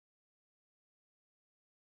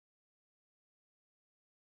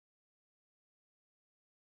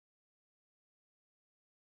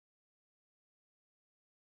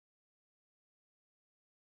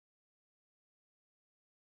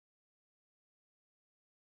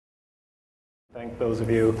Thank those of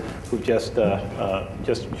you who just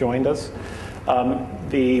joined us.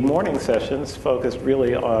 The morning sessions focused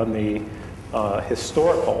really on the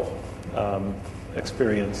historical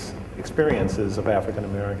experiences of African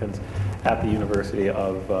Americans at the University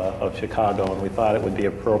of Chicago, and we thought it would be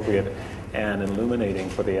appropriate and illuminating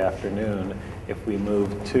for the afternoon if we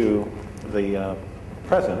moved to the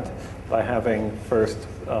present by having first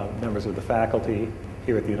members of the faculty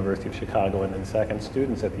here at the University of Chicago, and then second,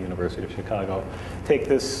 students at the University of Chicago take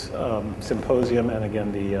this symposium and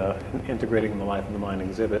again the Integrating the Life and the Mind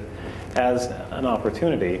exhibit as an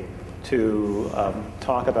opportunity to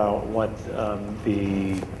talk about what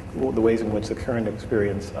the ways in which the current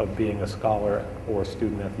experience of being a scholar or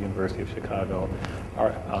student at the University of Chicago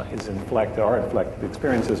the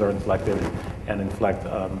experiences are inflected and inflect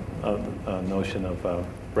a notion of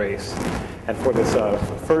race. And for this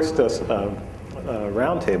first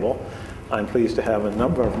roundtable, I'm pleased to have a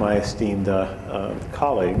number of my esteemed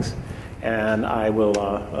colleagues, and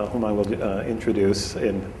whom I will introduce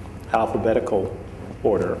in alphabetical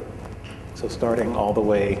order. So starting all the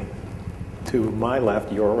way to my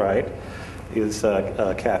left, your right, is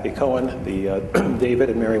Kathy Cohen, the David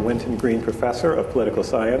and Mary Winton Green Professor of Political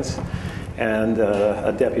Science and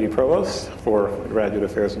a Deputy Provost for Graduate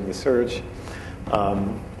Affairs and Research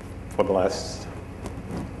for the last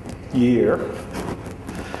year,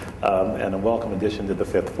 and a welcome addition to the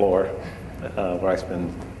fifth floor, where I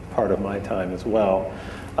spend part of my time as well.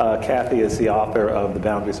 Kathy is the author of The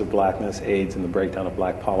Boundaries of Blackness, AIDS and the Breakdown of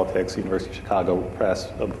Black Politics, University of Chicago Press,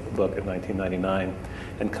 a book in 1999,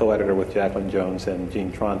 and co-editor with Jacqueline Jones and Jean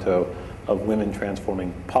Tronto of Women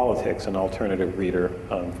Transforming Politics, an alternative reader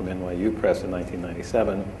from NYU Press in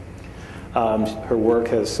 1997. Her work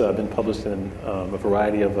has been published in a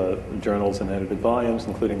variety of journals and edited volumes,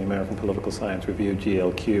 including the American Political Science Review,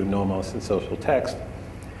 GLQ, Nomos, and Social Text.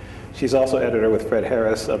 She's also editor with Fred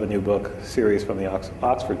Harris of a new book series from the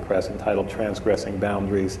Oxford Press entitled Transgressing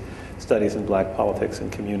Boundaries, Studies in Black Politics and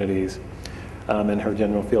Communities. And her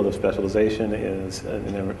general field of specialization is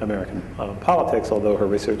in American politics, although her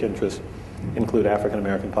research interests include African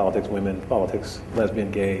American politics, women politics,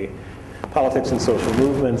 lesbian, gay, politics and social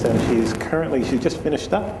movements, and she just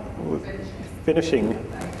finished up, finishing.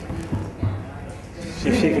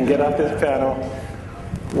 She can get up this panel,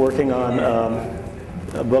 working on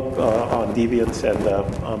a book on deviance and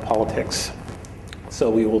on politics. So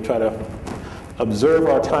we will try to observe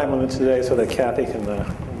our time limits today so that Kathy can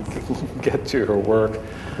get to her work.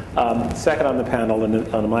 Second on the panel, and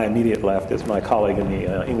on my immediate left, is my colleague in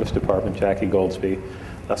the English department, Jackie Goldsby,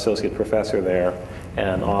 associate professor there,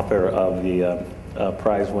 and author of the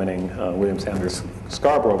prize-winning, William Sanders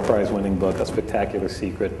Scarborough prize-winning book, A Spectacular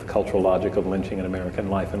Secret, The Cultural Logic of Lynching in American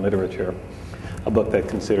Life and Literature, a book that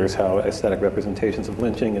considers how aesthetic representations of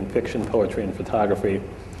lynching in fiction, poetry, and photography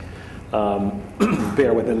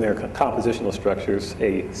bear within their compositional structures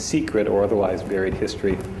a secret or otherwise buried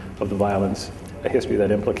history of the violence, a history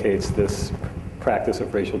that implicates this practice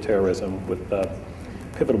of racial terrorism with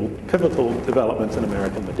pivotal developments in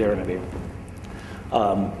American modernity.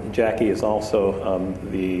 Jackie is also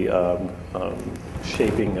the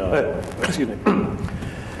shaping,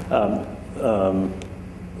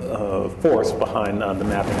 force behind the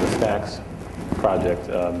Mapping the Stacks project,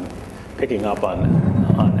 picking up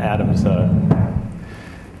on Adam's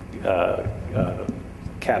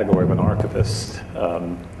category of an archivist.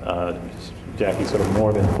 Jackie sort of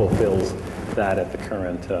more than fulfills that at the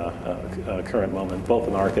current moment, both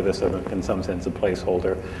an archivist and in some sense a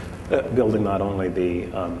placeholder, building not only the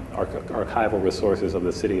archival resources of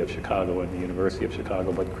the city of Chicago and the University of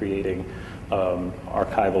Chicago, but creating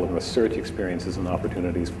archival and research experiences and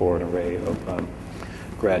opportunities for an array of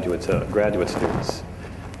graduate students.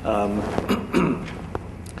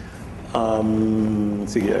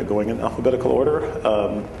 Let's see, going in alphabetical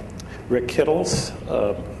order, Rick Kittles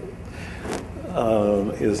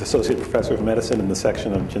is Associate Professor of Medicine in the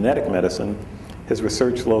section of Genetic Medicine. His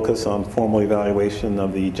research locus on formal evaluation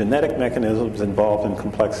of the genetic mechanisms involved in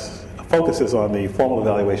focuses on the formal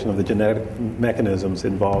evaluation of the genetic mechanisms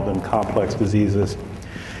involved in complex diseases.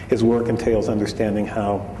 His work entails understanding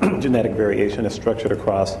how genetic variation is structured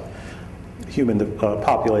across human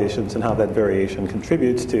populations and how that variation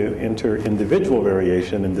contributes to inter-individual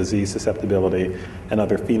variation in disease susceptibility and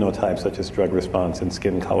other phenotypes such as drug response and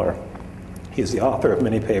skin color. He is the author of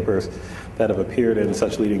many papers that have appeared in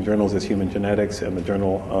such leading journals as Human Genetics and the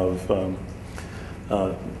Journal of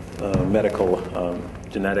Medical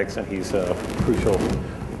Genetics, and he's a crucial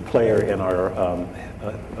player in our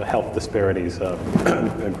health disparities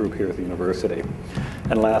group here at the university.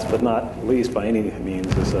 And last but not least, by any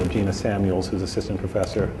means, is Gina Samuels, who's assistant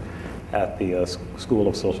professor at the School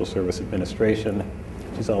of Social Service Administration.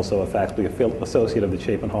 She's also a faculty associate of the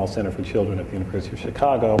Chapin Hall Center for Children at the University of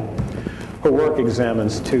Chicago. Her work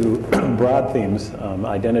examines two broad themes,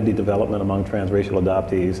 identity development among transracial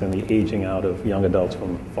adoptees and the aging out of young adults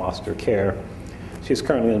from foster care. She's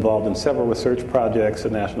currently involved in several research projects, a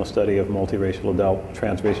national study of multiracial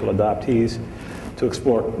transracial adoptees to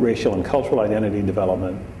explore racial and cultural identity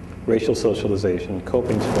development, racial socialization,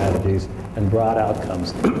 coping strategies, and broad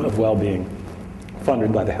outcomes of well-being,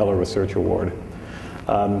 funded by the Heller Research Award.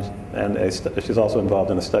 She's also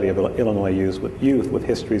involved in a study of Illinois youth with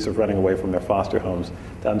histories of running away from their foster homes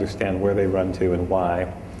to understand where they run to and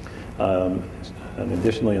why. And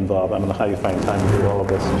additionally involved, I don't know how you find time to do all of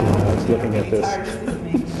this. I was looking at this,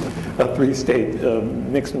 a 3-state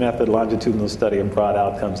mixed method longitudinal study of broad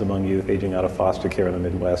outcomes among youth aging out of foster care in the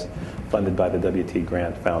Midwest, funded by the W.T.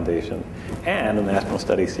 Grant Foundation, and a national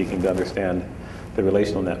study seeking to understand the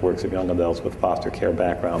relational networks of young adults with foster care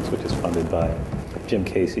backgrounds, which is funded by Jim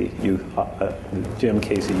Casey Youth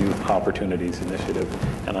Opportunities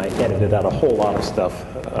Initiative. And I edited out a whole lot of stuff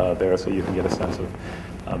there so you can get a sense of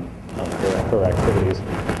her activities.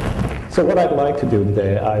 So what I'd like to do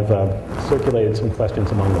today, I've circulated some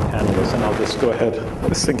questions among the panelists, and I'll just go ahead.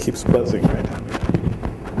 This thing keeps buzzing right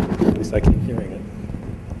now. At least I keep hearing it.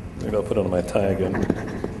 Maybe I'll put it on my tie again.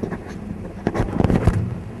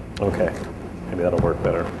 Okay. Maybe that'll work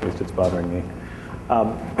better. At least it's bothering me.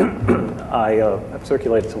 I have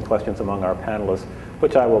circulated some questions among our panelists,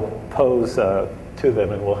 which I will pose to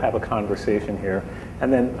them, and we'll have a conversation here.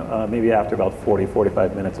 And then maybe after about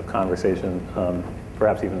 45 minutes of conversation,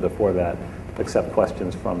 perhaps even before that, accept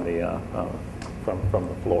questions from the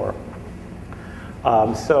floor.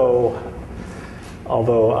 So,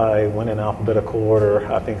 although I went in alphabetical order,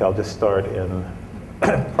 I think I'll just start in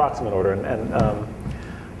approximate order.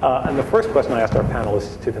 And the first question I asked our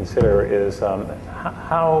panelists to consider is,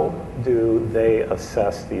 how do they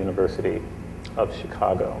assess the University of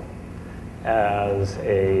Chicago as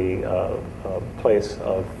a place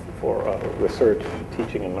for research,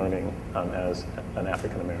 teaching, and learning as an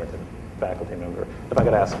African-American faculty member? If I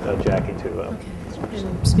could ask Jackie to... Okay,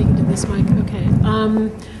 and speaking to this mic, okay.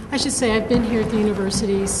 I should say I've been here at the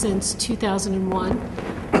university since 2001.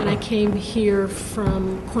 And I came here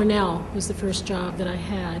from Cornell, was the first job that I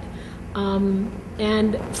had.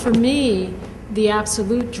 And for me, the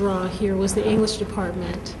absolute draw here was the English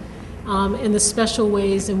department and the special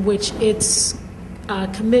ways in which its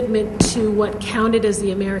commitment to what counted as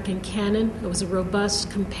the American canon. It was a robust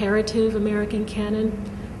comparative American canon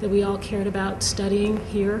that we all cared about studying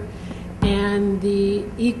here. And the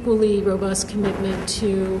equally robust commitment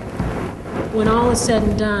to, when all is said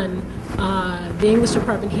and done, the English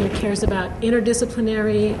department here cares about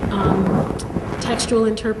interdisciplinary textual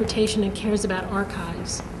interpretation and cares about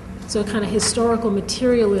archives. So a kind of historical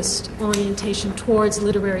materialist orientation towards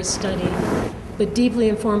literary study, but deeply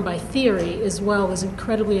informed by theory as well, was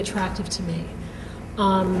incredibly attractive to me.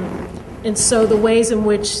 And so the ways in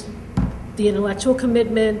which the intellectual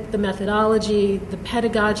commitment, the methodology, the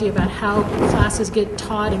pedagogy about how classes get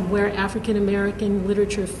taught and where African American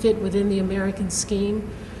literature fit within the American scheme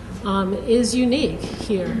is unique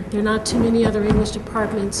here. There are not too many other English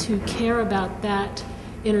departments who care about that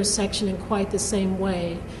intersection in quite the same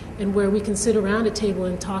way, and where we can sit around a table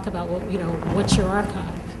and talk about what's your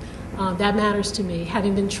archive. That matters to me,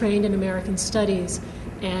 having been trained in American studies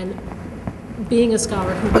and being a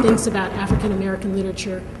scholar who thinks about African American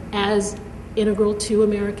literature as integral to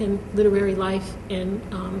American literary life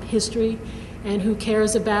and history, and who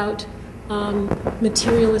cares about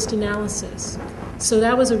materialist analysis. So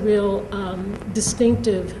that was a real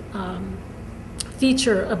distinctive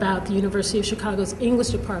feature about the University of Chicago's English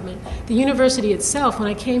department. The university itself, when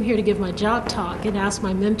I came here to give my job talk and asked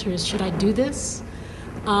my mentors, should I do this?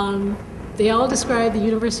 They all described the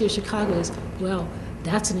University of Chicago as, well,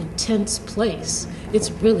 that's an intense place.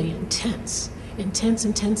 It's really intense. Intense,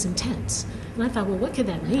 intense, intense. And I thought, well, what could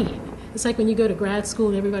that mean? It's like when you go to grad school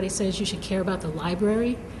and everybody says you should care about the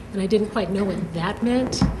library, and I didn't quite know what that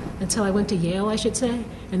meant until I went to Yale, I should say.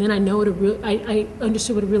 And then I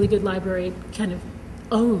understood what a really good library kind of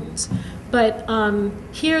owns. But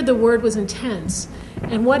here the word was intense.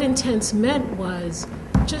 And what intense meant was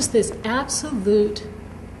just this absolute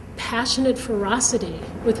passionate ferocity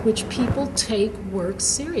with which people take work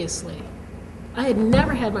seriously. I had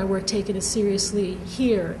never had my work taken as seriously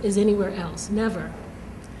here as anywhere else, never.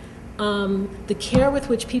 The care with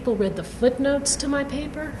which people read the footnotes to my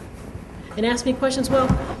paper and asked me questions. Well,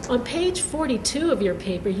 on page 42 of your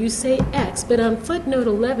paper, you say X, but on footnote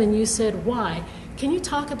 11, you said Y. Can you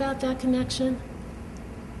talk about that connection?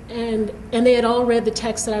 And they had all read the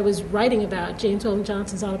text that I was writing about, James Weldon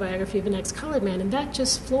Johnson's autobiography of an ex-colored man, and that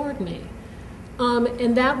just floored me.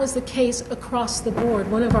 And that was the case across the board.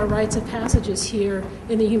 One of our rites of passages here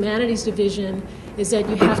in the Humanities Division is that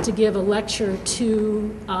you have to give a lecture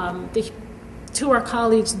to our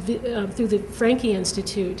colleagues through the Franke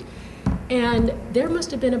Institute. And there must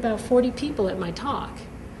have been about 40 people at my talk,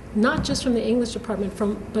 not just from the English department,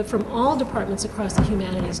 but from all departments across the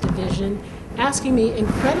Humanities Division, asking me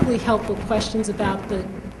incredibly helpful questions about the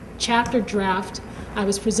chapter draft I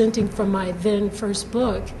was presenting from my then first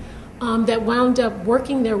book, that wound up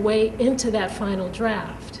working their way into that final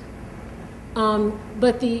draft.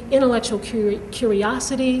 But the intellectual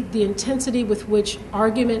curiosity, the intensity with which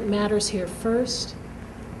argument matters here first,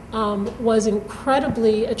 was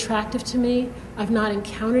incredibly attractive to me. I've not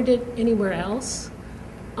encountered it anywhere else.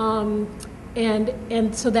 And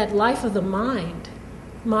so that life of the mind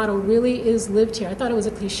model really is lived here. I thought it was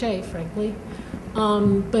a cliche, frankly.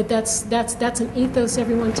 But that's an ethos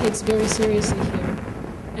everyone takes very seriously here.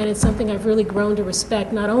 And it's something I've really grown to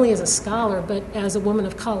respect, not only as a scholar, but as a woman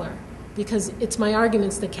of color, because it's my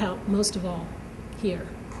arguments that count most of all here.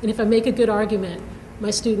 And if I make a good argument, my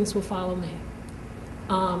students will follow me.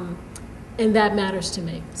 And that matters to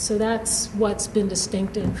me. So that's what's been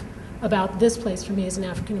distinctive about this place for me as an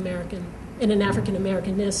African American and an African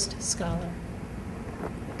Americanist scholar.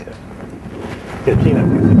 Okay. Yeah,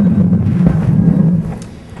 Gina.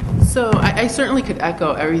 So I certainly could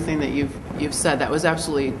echo everything that you've said. That was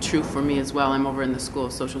absolutely true for me as well. I'm over in the School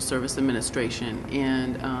of Social Service Administration,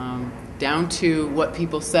 and down to what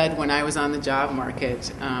people said when I was on the job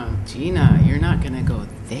market, Gina, you're not going to go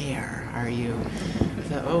there, are you? I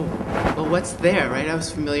thought, oh, well, what's there, right? I was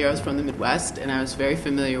familiar. I was from the Midwest, and I was very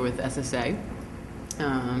familiar with SSA.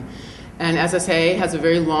 And SSA has a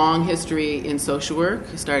very long history in social work,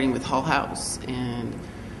 starting with Hull House and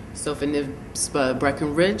Sophia Nibspa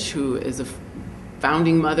Breckenridge, who is a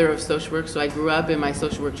founding mother of social work. So I grew up in my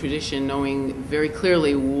social work tradition knowing very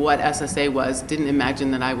clearly what SSA was, didn't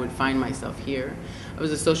imagine that I would find myself here. I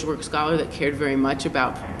was a social work scholar that cared very much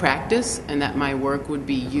about practice and that my work would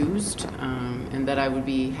be used, and that I would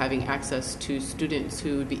be having access to students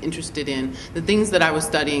who would be interested in the things that I was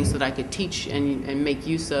studying so that I could teach and make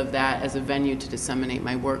use of that as a venue to disseminate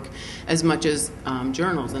my work as much as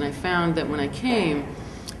journals. And I found that when I came,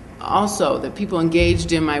 also that people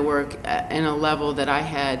engaged in my work in a level that I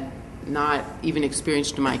had not even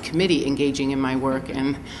experienced in my committee engaging in my work,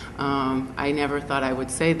 and I never thought I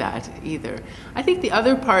would say that either. I think the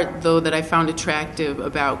other part, though, that I found attractive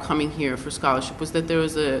about coming here for scholarship was that there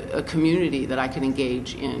was a community that I could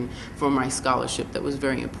engage in for my scholarship that was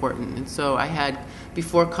very important. And so I had,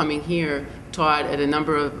 before coming here, taught at a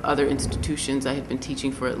number of other institutions. I had been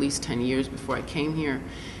teaching for at least 10 years before I came here,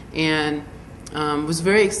 and was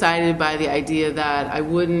very excited by the idea that I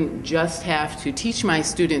wouldn't just have to teach my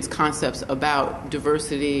students concepts about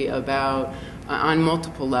diversity, about on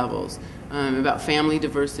multiple levels, about family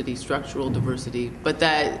diversity, structural diversity, but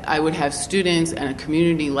that I would have students and a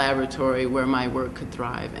community laboratory where my work could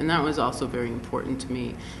thrive. And that was also very important to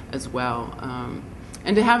me as well.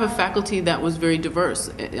 And to have a faculty that was very diverse.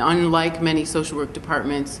 Unlike many social work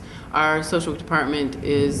departments, our social work department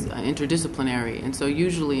is interdisciplinary. And so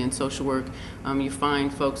usually in social work, you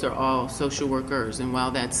find folks are all social workers. And while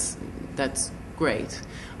that's great,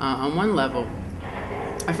 on one level,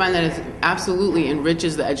 I find that it absolutely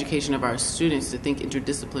enriches the education of our students to think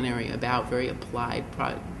interdisciplinary about very applied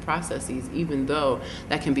processes, even though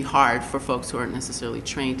that can be hard for folks who aren't necessarily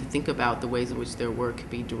trained to think about the ways in which their work could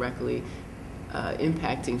be directly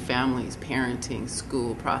impacting families, parenting,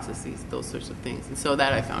 school processes, those sorts of things. And so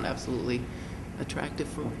that I found absolutely attractive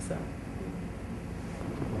for myself.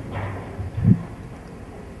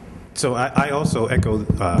 So I also echo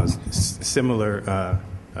similar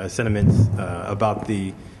sentiments about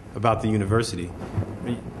the university.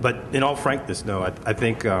 But in all frankness, no, I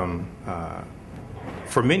think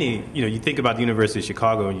for many, you think about the University of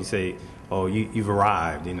Chicago and you say, oh, you've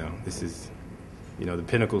arrived, this is the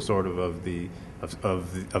pinnacle sort of the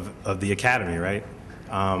academy, right?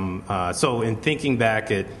 So in thinking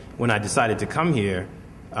back at when I decided to come here,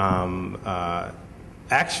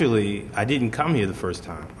 actually I didn't come here the first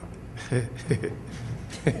time.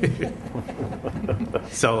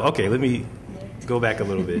 So okay, let me go back a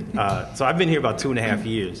little bit. So I've been here about 2.5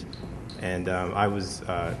 years, and I was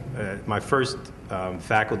my first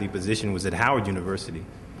faculty position was at Howard University,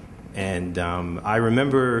 and I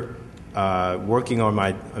remember working on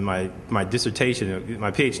my dissertation,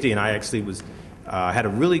 my PhD, and I actually was had a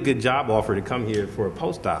really good job offer to come here for a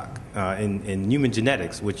postdoc, in human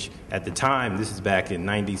genetics, which at the time, this is back in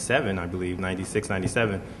 97, I believe, 96,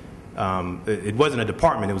 97, it wasn't a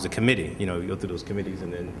department, it was a committee. You go through those committees,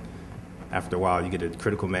 and then after a while you get a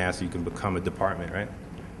critical mass, you can become a department, right?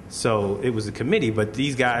 So it was a committee, but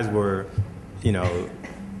these guys were,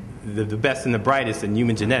 the best and the brightest in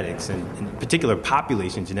human genetics, and in particular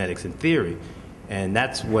population genetics and theory. And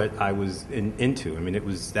that's what I was into. I mean,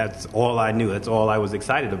 that's all I knew. That's all I was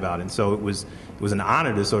excited about. And so it was an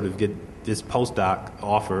honor to sort of get this postdoc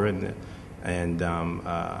offer.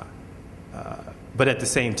 But at the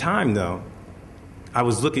same time, though, I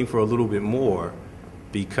was looking for a little bit more,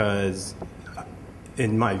 because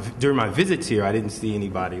during my visits here, I didn't see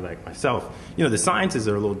anybody like myself. The sciences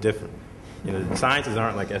are a little different. The sciences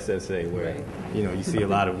aren't like SSA, where you see a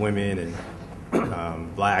lot of women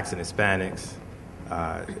and blacks and Hispanics.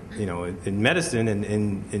 In medicine and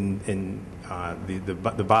in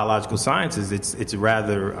the biological sciences, it's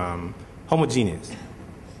rather homogeneous.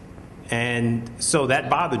 And so that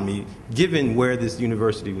bothered me, given where this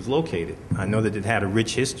university was located. I know that it had a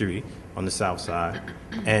rich history on the South Side,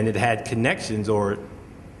 and it had connections or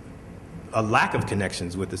a lack of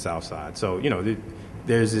connections with the South Side. So,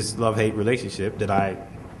 there's this love-hate relationship that I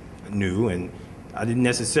knew, and I didn't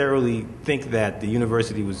necessarily think that the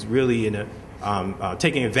university was really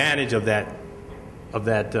taking advantage of the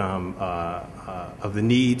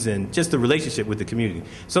needs and just the relationship with the community.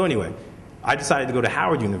 So anyway, I decided to go to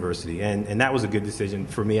Howard University, and that was a good decision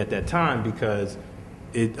for me at that time, because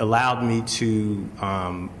it allowed me to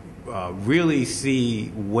really see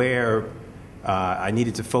where I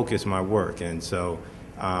needed to focus my work. And so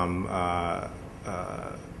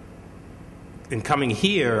in coming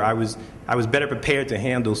here, I was better prepared to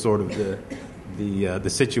handle sort of the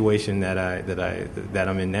situation that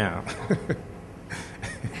I'm in now.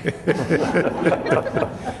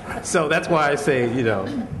 So that's why I say,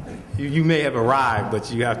 you may have arrived,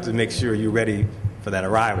 but you have to make sure you're ready for that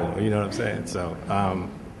arrival. You know what I'm saying? So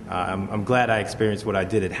I'm glad I experienced what I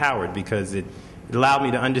did at Howard, because it allowed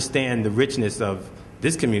me to understand the richness of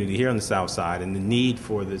this community here on the South Side and the need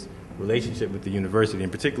for this relationship with the university, in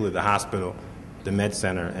particular the hospital, the med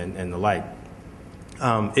center, and the like.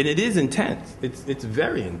 And it is intense. It's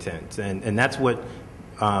very intense, and that's what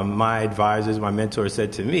my advisors, my mentors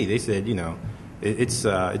said to me. They said, it's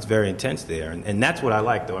very intense there, and that's what I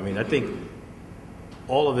like, though. I mean, I think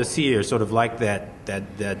all of us here sort of like the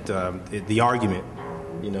argument,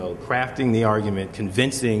 crafting the argument,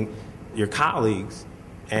 convincing your colleagues,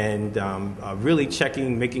 and really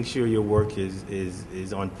making sure your work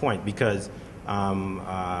is on point, because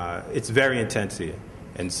it's very intense here.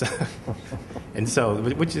 And so,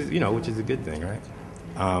 which is a good thing, right?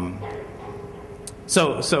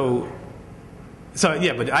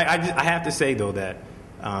 Yeah. But I have to say, though, that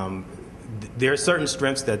there are certain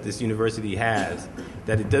strengths that this university has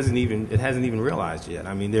that it hasn't even realized yet.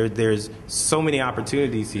 I mean, there's so many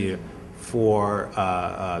opportunities here for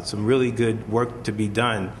some really good work to be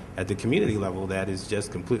done at the community level that is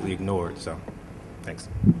just completely ignored. So, thanks.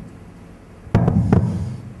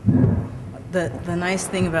 The nice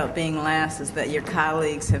thing about being last is that your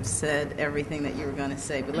colleagues have said everything that you were going to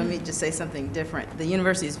say. But let me just say something different. The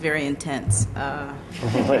university is very intense.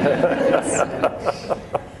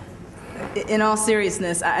 In all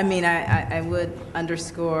seriousness, I would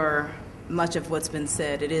underscore much of what's been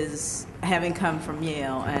said. It is, having come from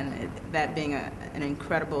Yale, and that being an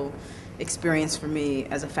incredible experience for me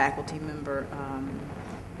as a faculty member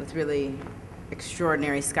with really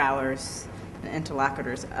extraordinary scholars and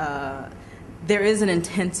interlocutors. There is an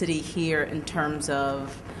intensity here in terms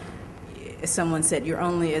of, as someone said, you're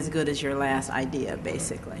only as good as your last idea,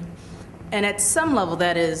 basically. And at some level,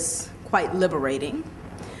 that is quite liberating.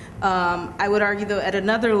 I would argue, though, at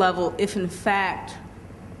another level, if in fact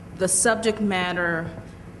the subject matter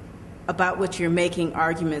about which you're making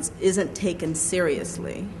arguments isn't taken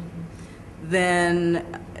seriously,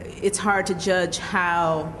 then it's hard to judge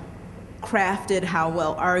how crafted, how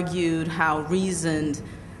well argued, how reasoned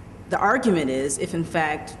the argument is, if in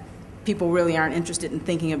fact people really aren't interested in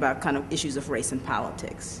thinking about kind of issues of race and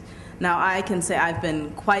politics. Now, I can say I've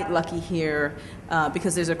been quite lucky here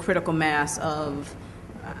because there's a critical mass of,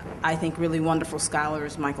 I think, really wonderful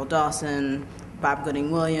scholars, Michael Dawson, Bob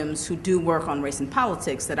Gooding-Williams, who do work on race and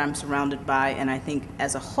politics that I'm surrounded by, and I think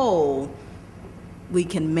as a whole we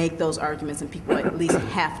can make those arguments, and people at least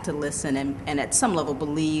have to listen and at some level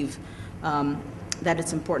believe that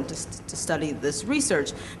it's important to study this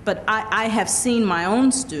research. But I have seen my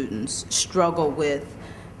own students struggle with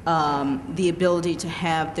the ability to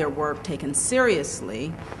have their work taken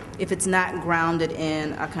seriously if it's not grounded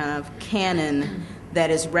in a kind of canon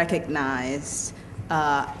that is recognized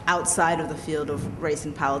outside of the field of race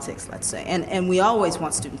and politics, let's say. And we always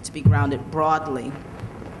want students to be grounded broadly.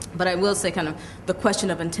 But I will say kind of the question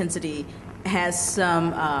of intensity has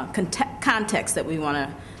some context that we want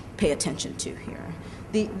to pay attention to here.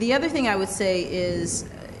 The other thing I would say is,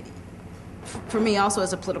 for me also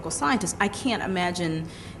as a political scientist, I can't imagine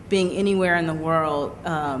being anywhere in the world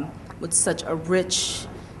with such a rich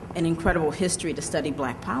and incredible history to study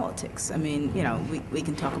black politics. I mean, you know, we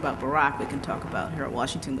can talk about Barack, we can talk about Harold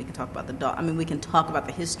Washington, we can talk about we can talk about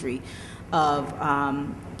the history of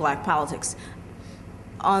black politics.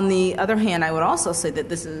 On the other hand, I would also say that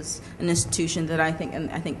this is an institution that I think,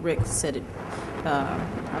 and I think Rick said it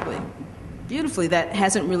probably beautifully, that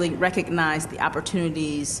hasn't really recognized the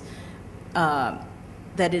opportunities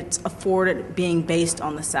that it's afforded being based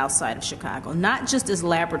on the south side of Chicago, not just as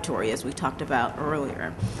laboratory, as we talked about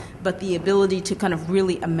earlier, but the ability to kind of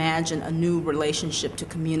really imagine a new relationship to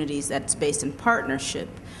communities that's based in partnership,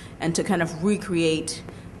 and to kind of recreate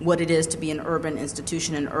what it is to be an urban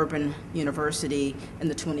institution, an urban university in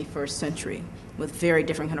the 21st century, with very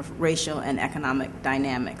different kind of racial and economic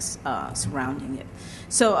dynamics surrounding it.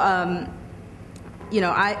 So, you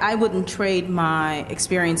know, I wouldn't trade my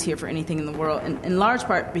experience here for anything in the world, in large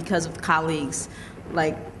part because of colleagues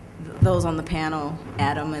like those on the panel,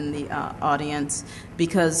 Adam, and the audience,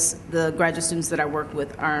 because the graduate students that I work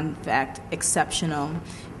with are, in fact, exceptional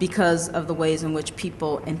because of the ways in which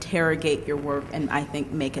people interrogate your work and, I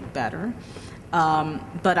think, make it better.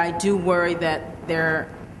 But I do worry that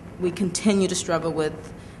we continue to struggle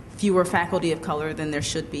with fewer faculty of color than there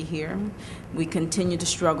should be here. We continue to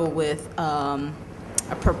struggle with a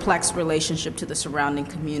perplexed relationship to the surrounding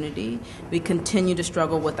community. We continue to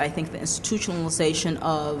struggle with, I think, the institutionalization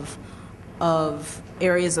of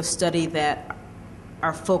areas of study that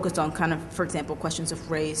are focused on kind of, for example, questions of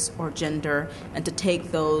race or gender, and to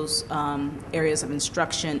take those areas of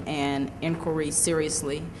instruction and inquiry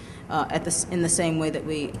seriously in the same way that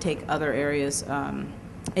we take other areas,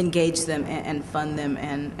 engage them and fund them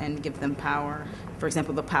and give them power. For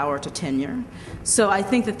example, the power to tenure. So I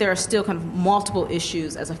think that there are still kind of multiple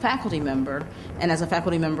issues as a faculty member and as a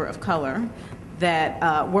faculty member of color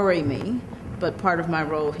that worry me. But part of my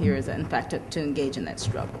role here is, in fact, to engage in that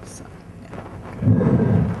struggle. So, yeah.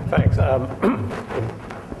 Thanks. In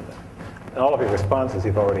all of your responses,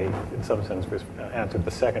 you've already, in some sense, answered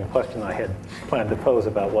the second question I had planned to pose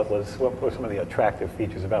about what were some of the attractive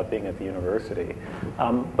features about being at the university.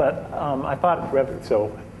 But I thought,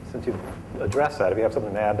 so since you've addressed that, if you have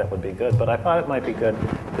something to add, that would be good. But I thought it might be good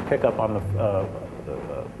to pick up on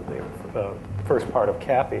the first part of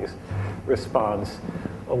Kathy's response,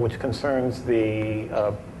 which concerns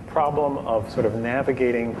the problem of sort of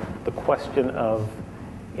navigating the question of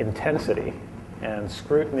intensity and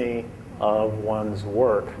scrutiny of one's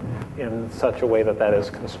work in such a way that that is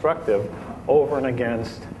constructive over and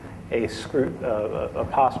against a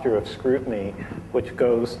posture of scrutiny which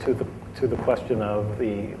goes to the question of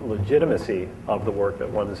the legitimacy of the work that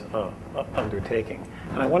one's undertaking.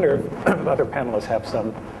 And I wonder if other panelists have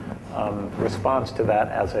some response to that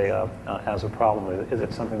as a problem. Is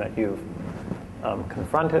it something that you've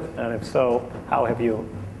confronted? And if so, how have you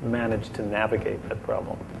managed to navigate that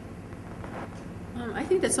problem? I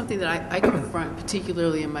think that's something that I confront,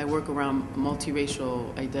 particularly in my work around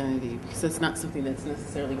multiracial identity, because it's not something that's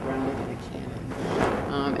necessarily grounded in a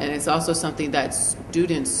canon. And it's also something that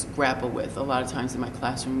students grapple with a lot of times in my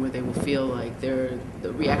classroom, where they will feel like the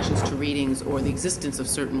reactions to readings or the existence of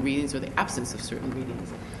certain readings or the absence of certain readings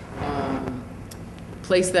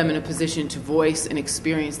place them in a position to voice an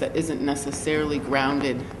experience that isn't necessarily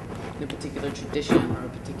grounded in a particular tradition or a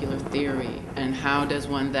particular theory. And how does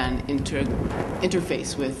one then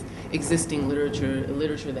interface with existing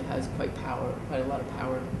literature that has quite a lot of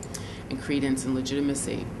power and credence and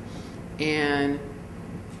legitimacy? And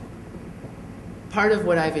part of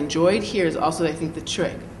what I've enjoyed here is also, I think, the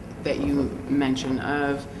trick that you mentioned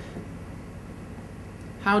of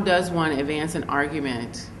how does one advance an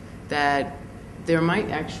argument that there might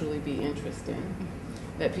actually be interest in,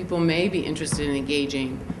 that people may be interested in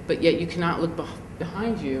engaging, but yet you cannot look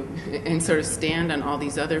behind you and sort of stand on all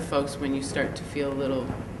these other folks when you start to feel a little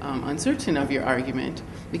uncertain of your argument,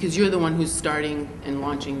 because you're the one who's starting and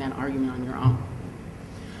launching that argument on your own.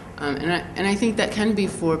 And I think that can be,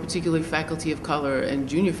 for particularly faculty of color and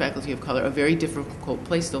junior faculty of color, a very difficult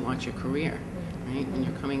place to launch your career, right? When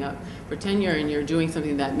you're coming up for tenure and you're doing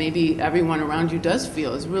something that maybe everyone around you does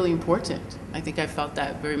feel is really important. I think I felt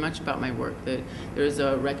that very much about my work, that there's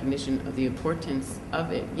a recognition of the importance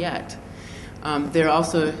of it, yet there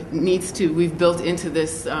also needs to, we've built into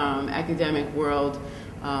this academic world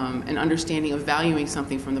an understanding of valuing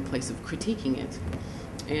something from the place of critiquing it.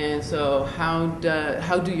 And so how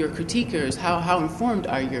do your critiquers, how informed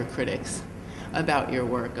are your critics about your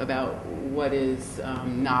work, about what is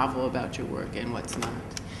novel about your work and what's not?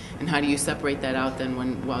 And how do you separate that out then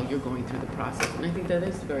while you're going through the process? And I think that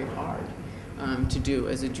is very hard to do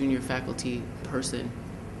as a junior faculty person.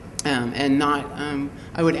 And not,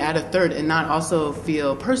 I would add a third, and not also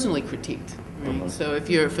feel personally critiqued. Right? So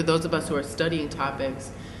for those of us who are studying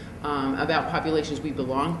topics about populations we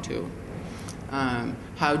belong to,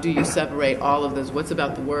 how do you separate all of those? What's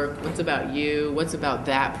about the work? What's about you? What's about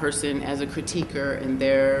that person as a critiquer and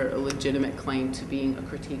their legitimate claim to being a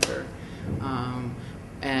critiquer?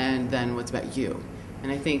 And then what's about you?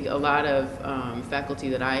 And I think a lot of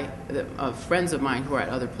faculty of friends of mine who are at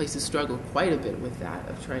other places struggle quite a bit with that,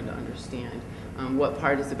 of trying to understand what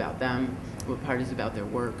part is about them, what part is about their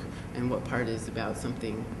work, and what part is about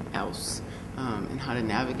something else, and how to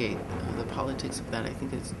navigate the politics of that. I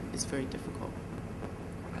think is very difficult.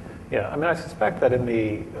 Yeah, I mean, I suspect that in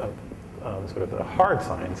the sort of the hard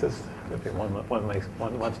sciences, if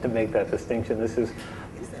one wants to make that distinction, this is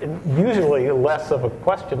usually less of a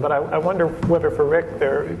question. But I wonder whether for Rick,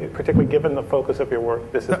 particularly given the focus of your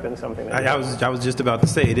work, this has been something that I was just about to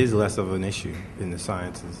say it is less of an issue in the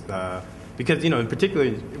sciences because in particular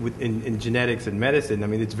in genetics and medicine, I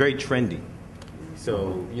mean, it's very trendy.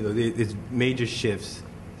 So there's major shifts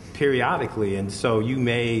periodically, and so you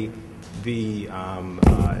may be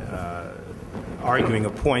arguing a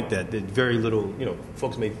point that very little,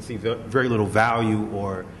 folks may see very little value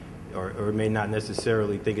or may not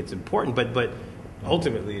necessarily think it's important, but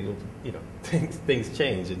ultimately, things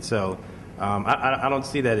change, and so I don't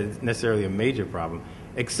see that as necessarily a major problem,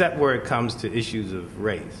 except where it comes to issues of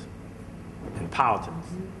race and politics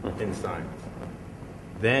in science.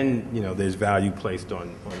 Then there's value placed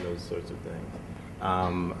on those sorts of things.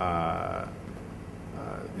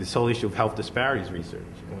 This whole issue of health disparities research,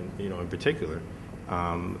 in particular,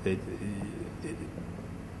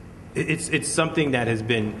 it's something that has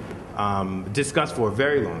been discussed for a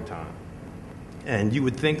very long time, and you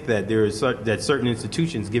would think that that certain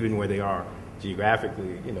institutions, given where they are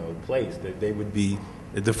geographically, placed, that they would be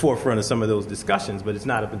at the forefront of some of those discussions. But it's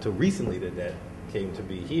not up until recently that came to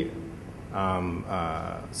be here.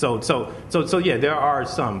 So yeah, there are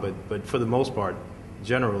some, but for the most part,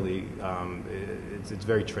 generally, it's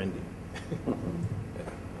very trendy.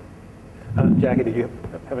 Jackie, did you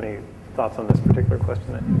have any thoughts on this particular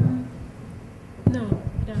question? No.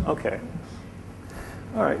 Okay.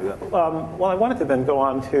 All right. Well, I wanted to then go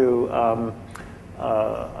on to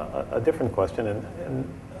a different question, and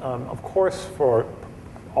of course, for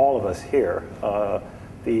all of us here,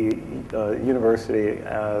 the university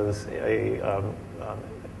as a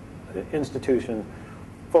institution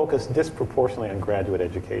focused disproportionately on graduate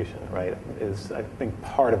education, right, is, I think,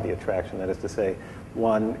 part of the attraction. That is to say,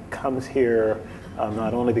 one comes here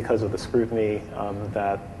not only because of the scrutiny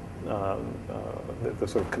the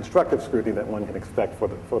sort of constructive scrutiny that one can expect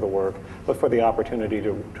for the work, but for the opportunity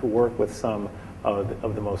to work with some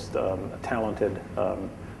of the most talented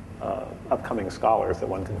upcoming scholars that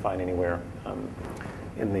one can find anywhere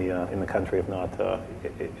in the country, if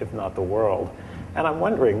not the world. And I'm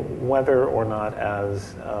wondering whether or not,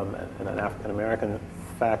 as an African American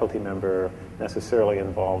faculty member necessarily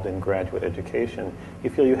involved in graduate education, you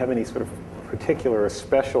feel you have any sort of particular or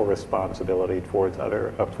special responsibility towards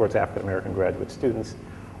African American graduate students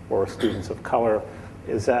or students of color.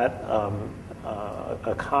 Is that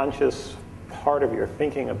a conscious part of your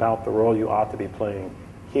thinking about the role you ought to be playing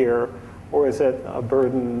here, or is it a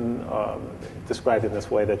burden described in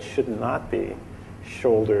this way that should not be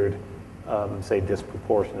shouldered, say,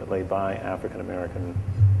 disproportionately by African American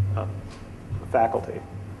faculty?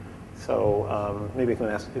 So maybe you can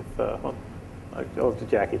ask if, I'll go to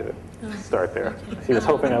Jackie to start there. Okay. She was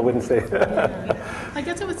hoping I wouldn't say that. Yeah. I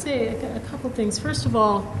guess I would say a couple things. First of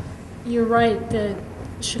all, you're right that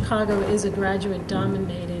Chicago is a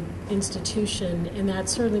graduate-dominated institution, and that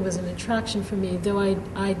certainly was an attraction for me, though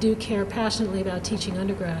I do care passionately about teaching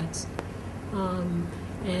undergrads.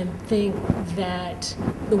 And think that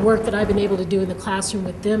the work that I've been able to do in the classroom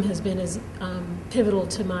with them has been as pivotal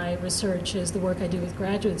to my research as the work I do with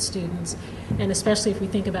graduate students, and especially if we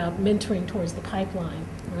think about mentoring towards the pipeline,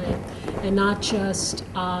 right? And not just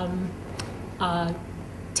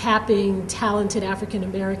tapping talented African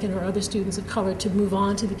American or other students of color to move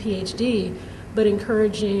on to the PhD, but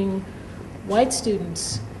encouraging white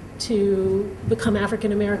students to become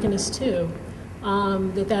African Americanists too.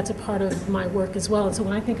 That's a part of my work as well. And so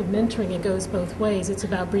when I think of mentoring, it goes both ways. It's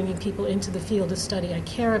about bringing people into the field of study I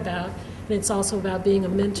care about, And it's also about being a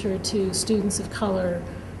mentor to students of color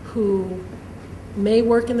who may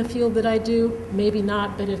work in the field that I do, maybe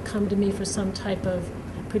not, but have come to me for some type of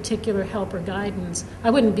particular help or guidance. I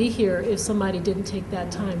wouldn't be here if somebody didn't take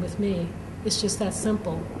that time with me. It's just that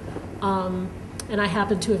simple. And I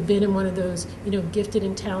happen to have been in one of those, gifted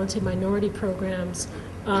and talented minority programs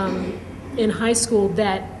in high school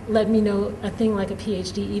that let me know a thing like a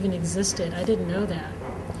PhD even existed. I didn't know that.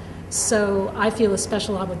 So I feel a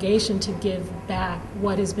special obligation to give back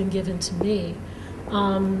what has been given to me.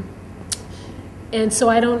 And so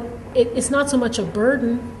it's not so much a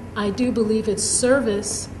burden. I do believe it's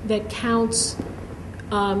service that counts,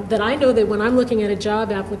 that I know that when I'm looking at a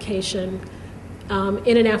job application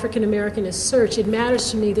in an African Americanist search, it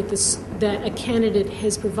matters to me that a candidate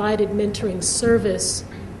has provided mentoring service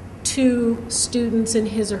to students in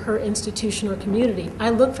his or her institution or community. I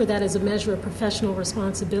look for that as a measure of professional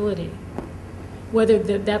responsibility, whether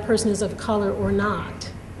that person is of color or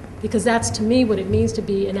not, because that's to me what it means to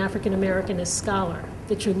be an African Americanist scholar,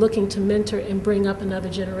 that you're looking to mentor and bring up another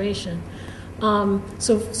generation.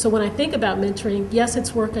 So when I think about mentoring, yes,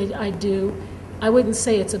 it's work I do. I wouldn't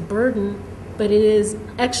say it's a burden, but it is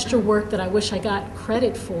extra work that I wish I got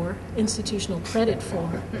credit for, institutional credit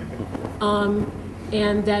for.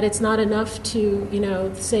 And that it's not enough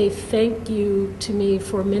to, say thank you to me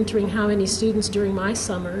for mentoring how many students during my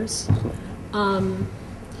summers, and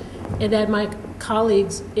that my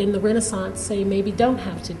colleagues in the Renaissance say maybe don't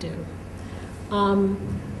have to do.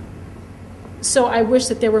 So I wish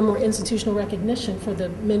that there were more institutional recognition for the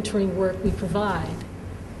mentoring work we provide.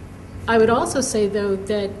 I would also say, though,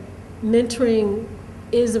 that mentoring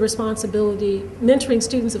is the responsibility, mentoring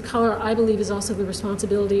students of color, I believe, is also the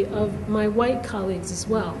responsibility of my white colleagues as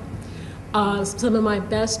well. Some of my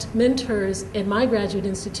best mentors at my graduate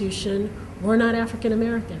institution were not African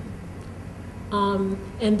American.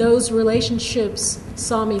 And those relationships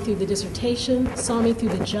saw me through the dissertation, saw me through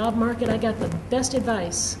the job market. I got the best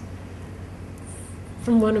advice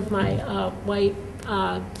from one of my white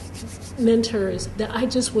mentors that I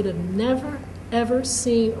just would have never, ever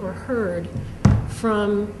seen or heard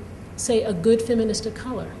from, say, a good feminist of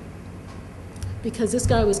color. Because this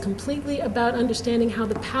guy was completely about understanding how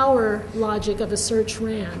the power logic of a search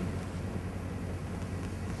ran.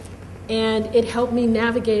 And it helped me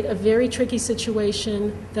navigate a very tricky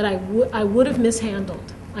situation that I would have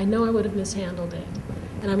mishandled. I know I would have mishandled it.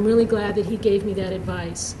 And I'm really glad that he gave me that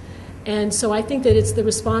advice. And so I think that it's the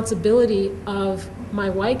responsibility of my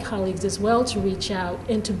white colleagues as well to reach out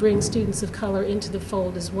and to bring students of color into the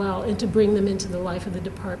fold as well, and to bring them into the life of the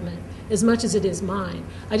department as much as it is mine.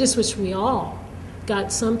 I just wish we all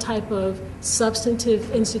got some type of substantive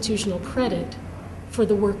institutional credit for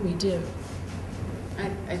the work we do.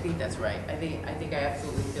 I think that's right. I think I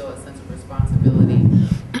absolutely feel a sense of responsibility,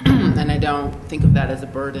 and I don't think of that as a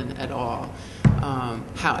burden at all.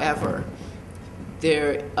 However,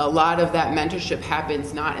 a lot of that mentorship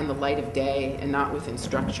happens not in the light of day and not within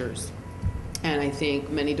structures. And I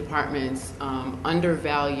think many departments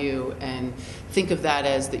undervalue and think of that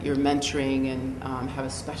as that you're mentoring and have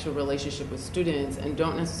a special relationship with students, and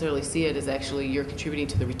don't necessarily see it as actually you're contributing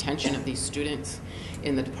to the retention of these students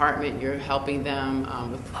in the department. You're helping them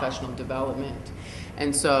with professional development.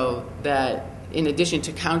 And so that in addition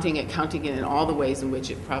to counting it in all the ways in which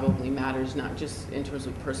it probably matters, not just in terms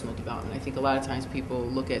of personal development. I think a lot of times people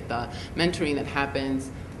look at the mentoring that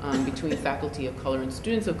happens between faculty of color and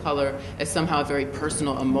students of color as somehow a very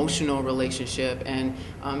personal, emotional relationship, and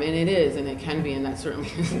it is, and it can be, and that certainly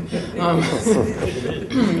is.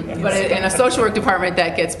 But in a social work department,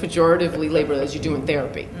 that gets pejoratively labeled as you do in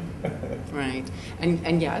therapy, right?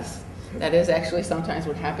 And yes, that is actually sometimes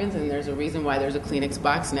what happens, and there's a reason why there's a Kleenex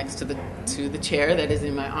box next to the chair that is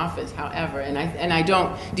in my office. However, and I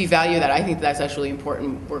don't devalue that. I think that's actually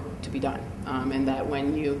important work to be done, and that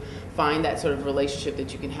when you find that sort of relationship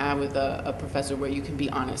that you can have with a professor where you can be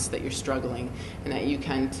honest that you're struggling and that you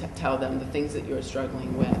can tell them the things that you're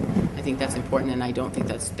struggling with, I think that's important, and I don't think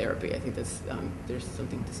that's therapy. I think that's there's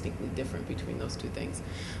something distinctly different between those two things.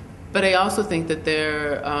 But I also think that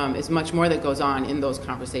there is much more that goes on in those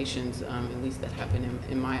conversations, at least that happen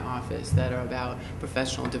in my office, that are about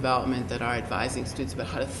professional development, that are advising students about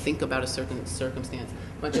how to think about a certain circumstance.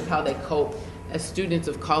 Much of how they cope as students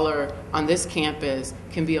of color on this campus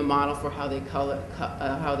can be a model for how they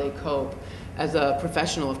cope as a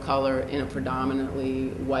professional of color in a predominantly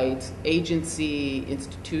white agency,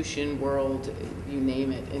 institution, world, you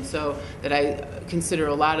name it. And so that I consider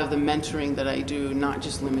a lot of the mentoring that I do not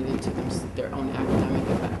just limited to their own academic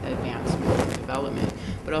advancement and development,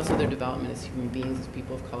 but but also their development as human beings, as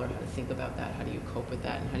people of color, how to think about that, how do you cope with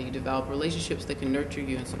that, and how do you develop relationships that can nurture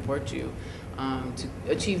you and support you to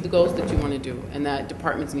achieve the goals that you want to do, and that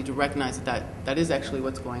departments need to recognize that is actually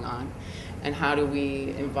what's going on. And how do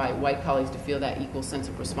we invite white colleagues to feel that equal sense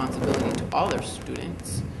of responsibility to all their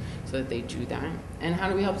students so that they do that? And how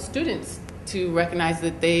do we help students to recognize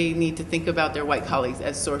that they need to think about their white colleagues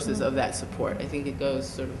as sources of that support? I think it goes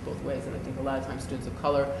sort of both ways, and I think a lot of times students of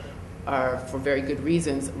color are, for very good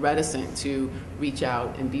reasons, reticent to reach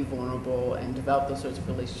out and be vulnerable and develop those sorts of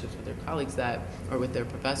relationships with their colleagues or with their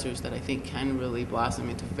professors that I think can really blossom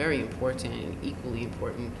into very important and equally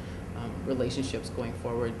important relationships going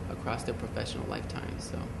forward across their professional lifetimes.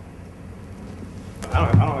 So,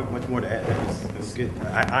 I don't have much more to add. That's good.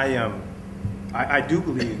 I do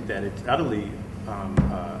believe that it's utterly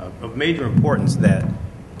of major importance that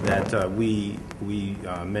we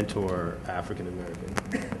mentor African American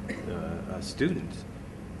students.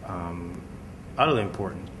 Utterly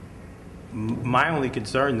important. My only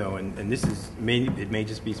concern, though, and this is it may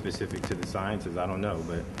just be specific to the sciences. I don't know,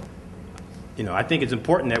 but I think it's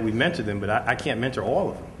important that we mentor them, but I can't mentor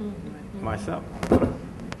all of them myself.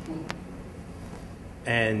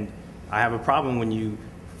 And I have a problem when you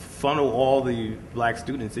funnel all the black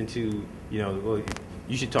students into, well,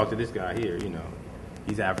 you should talk to this guy here,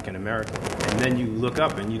 he's African American. And then you look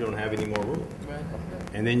up and you don't have any more room. Right.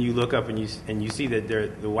 And then you look up and you see that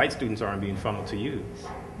the white students aren't being funneled to you,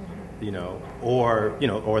 or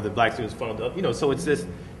the black students funneled up, so it's just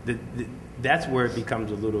that's where it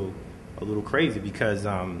becomes a little crazy, because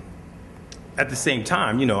at the same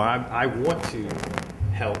time, I want to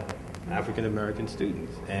help African American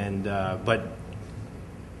students, and but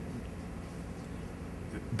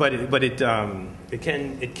it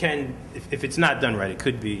can if it's not done right, it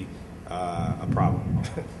could be a problem.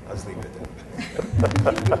 I'll just leave it at that.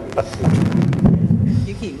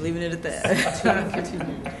 You keep leaving it at that.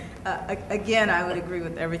 Again, I would agree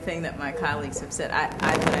with everything that my colleagues have said.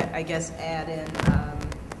 I would, I guess, add in.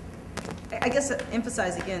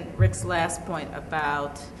 Emphasize again Rick's last point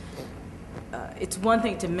about it's one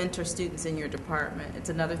thing to mentor students in your department. It's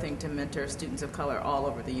another thing to mentor students of color all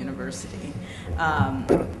over the university,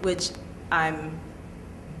 which I'm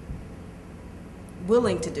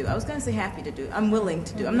willing to do. I was going to say happy to do. I'm willing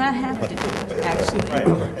to do. I'm not happy to do it, actually.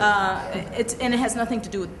 And it has nothing to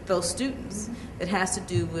do with those students. It has to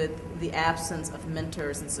do with the absence of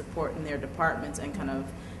mentors and support in their departments and kind of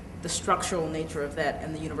the structural nature of that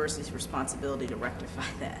and the university's responsibility to rectify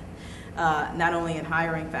that. Not only in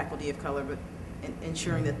hiring faculty of color, but in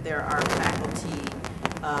ensuring that there are faculty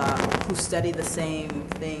who study the same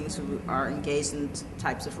things, who are engaged in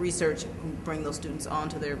types of research, who bring those students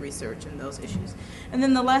onto their research and those issues. And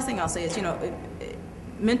then the last thing I'll say is,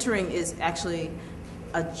 mentoring is actually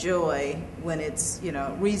a joy when it's,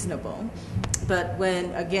 reasonable. But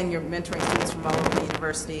when, again, you're mentoring students from all over the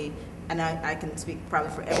university, and I can speak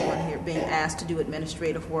probably for everyone here, being asked to do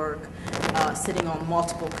administrative work, sitting on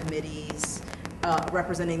multiple committees,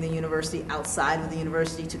 representing the university outside of the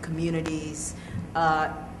university to communities.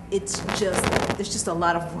 There's just a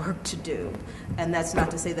lot of work to do. And that's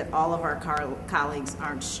not to say that all of our colleagues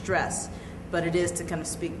aren't stressed, but it is to kind of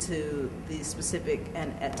speak to the specific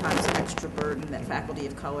and at times extra burden that faculty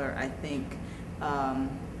of color, I think,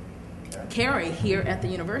 carry here at the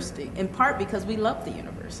university, in part because we love the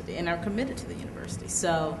university and are committed to the university.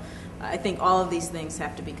 So I think all of these things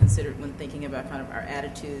have to be considered when thinking about kind of our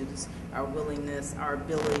attitudes, our willingness, our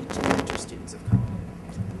ability to mentor students of color.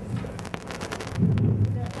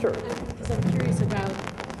 Sure. Because I'm curious about,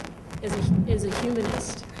 as a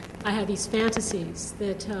humanist, I have these fantasies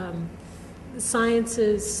that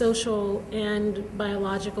sciences, social and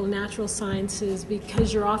biological, natural sciences,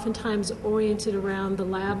 because you're oftentimes oriented around the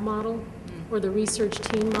lab model or the research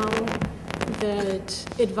team model, that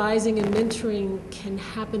advising and mentoring can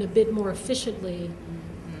happen a bit more efficiently.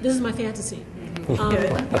 This is my fantasy.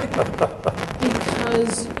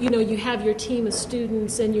 Because, you have your team of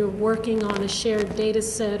students and you're working on a shared data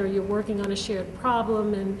set or you're working on a shared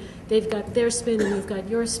problem, and they've got their spin and you've got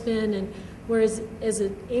your spin, and whereas as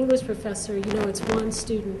an English professor, it's one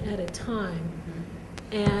student at a time,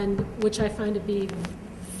 and which I find to be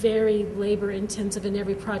very labor intensive, and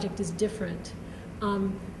every project is different.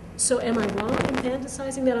 So am I wrong in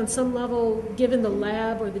fantasizing that on some level, given the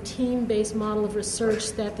lab or the team-based model of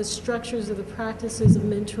research, that the structures of the practices of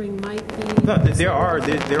mentoring might be? No, there are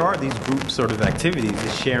these group sort of activities,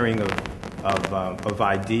 the sharing of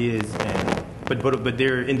ideas, but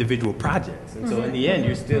they're individual projects, and so in the end,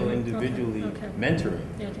 you're still individually mentoring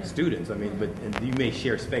students. I mean, and you may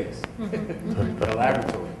share space, a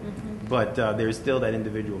laboratory, but there's still that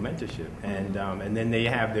individual mentorship, and then they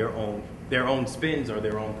have their own spins or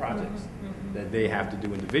their own projects that they have to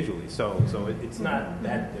do individually. So it's not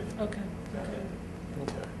that different. Okay.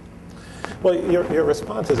 Well, your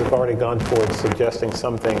responses have already gone towards suggesting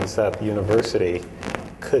some things that the university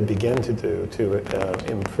could begin to do to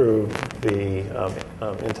improve the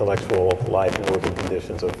intellectual life and working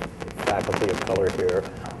conditions of faculty of color here.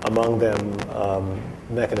 Among them,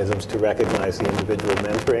 mechanisms to recognize the individual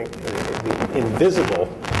mentoring, the invisible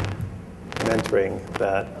mentoring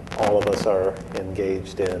that all of us are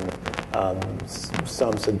engaged in.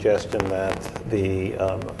 Some suggestion that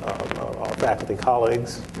our faculty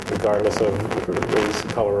colleagues, regardless of race,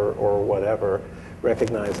 color, or whatever,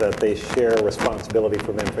 recognize that they share responsibility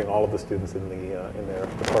for mentoring all of the students in their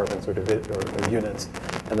departments or units,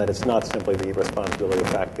 and that it's not simply the responsibility of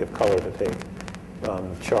faculty of color to take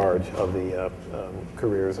charge of the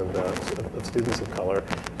careers of students of color.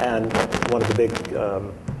 And one of the big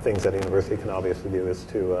things that a university can obviously do is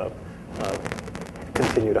to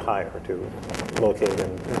continue to hire, to locate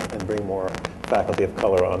and bring more faculty of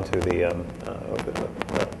color onto the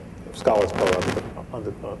scholars of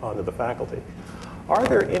color onto the faculty. Are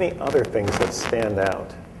there any other things that stand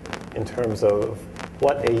out in terms of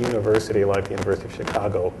what a university like the University of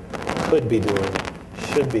Chicago could be doing,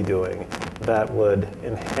 should be doing, that would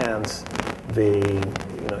enhance the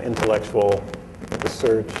intellectual,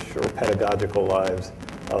 research, or pedagogical lives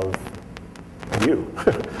of you,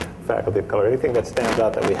 faculty of color? Anything that stands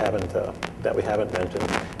out that we haven't mentioned?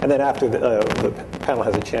 And then after the panel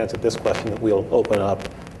has a chance at this question, we'll open up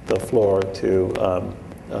the floor to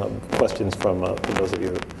questions from those of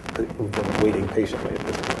you who've been waiting patiently at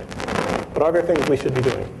this point. But are there things we should be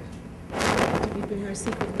doing? Did we bring our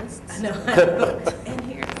secret lists? No, in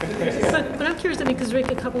here. But I'm curious, because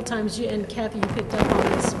Rick, a couple times, and Kathy, you picked up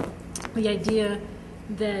on this, the idea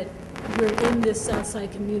that we're in this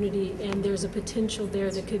Southside community and there's a potential there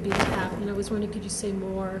that could be tapped. And I was wondering, could you say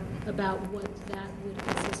more about what that would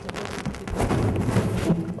consist of?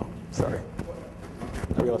 Oh, sorry.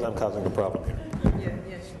 I realize I'm causing a problem here.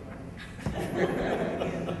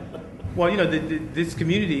 Well, this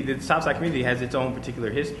community, the Southside community, has its own particular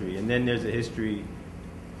history, and then there's a history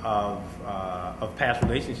of past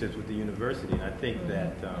relationships with the university, and I think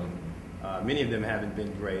that many of them haven't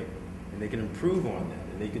been great, and they can improve on that,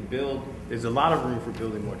 and they can build. There's a lot of room for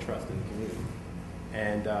building more trust in the community,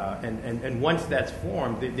 and once that's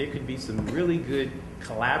formed, there could be some really good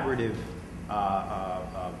collaborative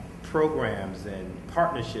programs and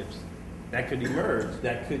partnerships that could emerge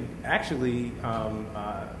that could actually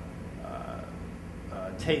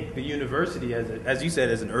take the university as you said,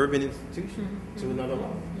 as an urban institution to another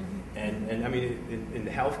level. And I mean, in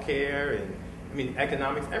healthcare and I mean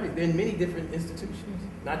economics, in many different institutions,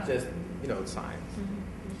 not just science.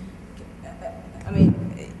 I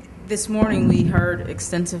mean, this morning we heard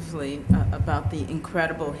extensively about the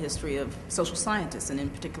incredible history of social scientists, and in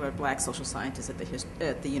particular black social scientists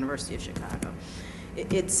at the University of Chicago.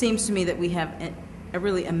 It seems to me that we have a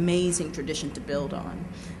really amazing tradition to build on.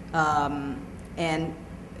 And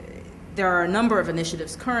there are a number of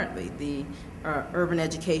initiatives currently, the Urban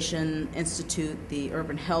Education Institute, the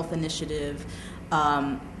Urban Health Initiative,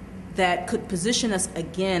 that could position us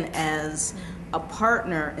again as a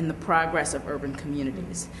partner in the progress of urban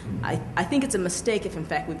communities. I think it's a mistake if, in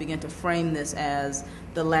fact, we begin to frame this as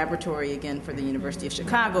the laboratory again for the University of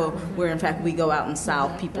Chicago, where, in fact, we go out and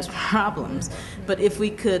solve people's problems. But if we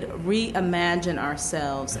could reimagine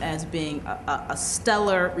ourselves as being a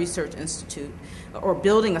stellar research institute, or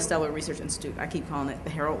building a stellar research institute, I keep calling it the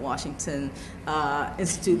Harold Washington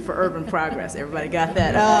Institute for Urban Progress. Everybody got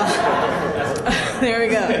that? There we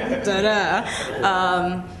go.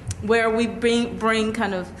 Ta-da. Where we bring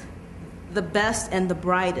kind of the best and the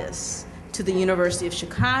brightest to the University of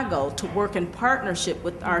Chicago to work in partnership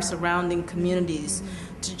with our surrounding communities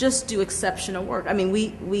to just do exceptional work. I mean,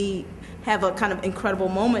 we have a kind of incredible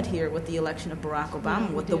moment here with the election of Barack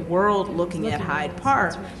Obama, with the world looking at Hyde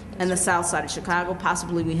Park and the south side of Chicago.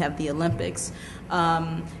 Possibly we have the Olympics.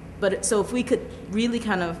 So if we could really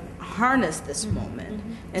kind of harness this moment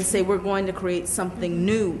and say we're going to create something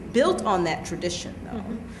new, built on that tradition,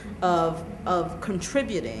 though, of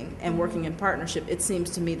contributing and working in partnership, it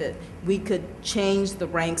seems to me that we could change the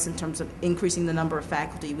ranks in terms of increasing the number of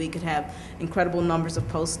faculty. We could have incredible numbers of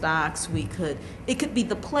postdocs. It could be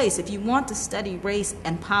the place. If you want to study race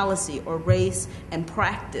and policy or race and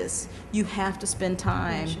practice, you have to spend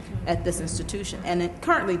time at this institution. And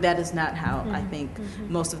currently that is not how I think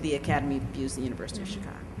most of the academy views the University of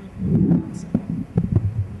Chicago.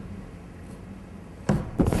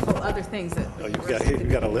 other things that. Oh, you've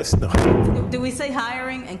got a list? No. Do we say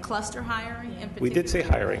hiring and cluster hiring in particular? We did say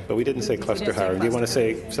hiring, but we didn't say cluster hiring. Do you want to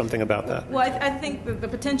say something about that? Well, I think the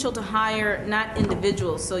potential to hire not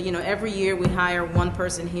individuals. So, every year we hire one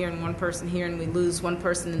person here and one person here, and we lose one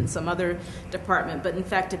person in some other department. But in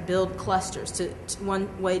fact, to build clusters. To one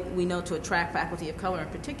way we know to attract faculty of color in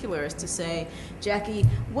particular is to say, Jackie,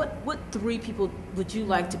 what 3 people would you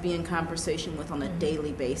like to be in conversation with on a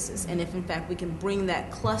daily basis? And if in fact we can bring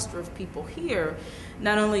that cluster of people here,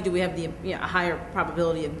 not only do we have a higher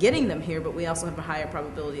probability of getting them here, but we also have a higher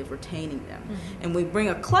probability of retaining them. And we bring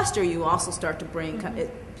a cluster, you also start to bring,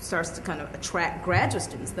 it starts to kind of attract graduate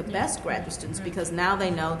students, the best graduate students, because now they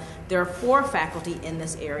know there are 4 faculty in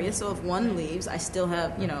this area, so if one leaves, I still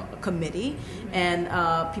have, a committee, and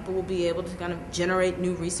people will be able to kind of generate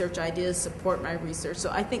new research ideas, support my research. So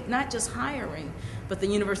I think not just hiring, but the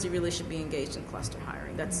university really should be engaged in cluster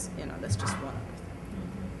hiring. That's just one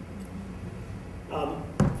of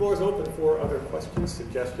The floor is open for other questions,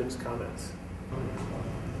 suggestions, comments.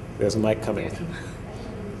 There's a mic coming.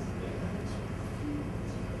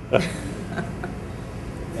 Thank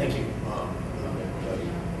you.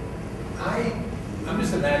 I'm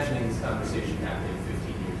just imagining this conversation happening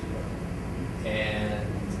 15 years ago. And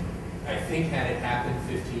I think had it happened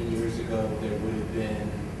 15 years ago, there would have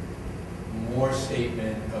been more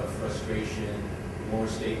statement of frustration, more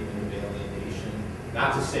statement of alienation.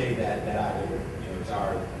 Not to say that either, it's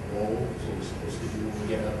our role, it's what we're supposed to do when we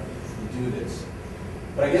get up and do this.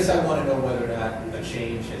 But I guess I want to know whether or not a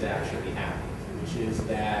change has actually happened, which is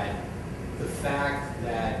that the fact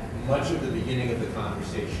that much of the beginning of the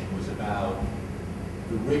conversation was about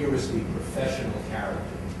the rigorously professional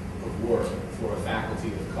character of work for a faculty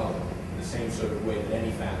of color, in the same sort of way that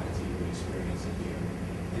any faculty would experience it here,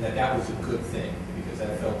 and that was a good thing because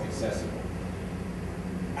that felt accessible.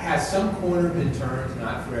 Has some corner been turned?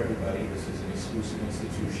 Not for everybody. This is an exclusive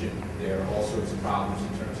institution. There are all sorts of problems in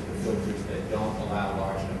terms of the filters that don't allow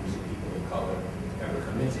large numbers of people of color to ever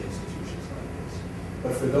come into institutions like this.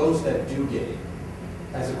 But for those that do get it,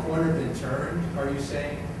 has a corner been turned, are you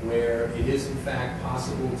saying, where it is in fact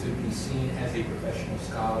possible to be seen as a professional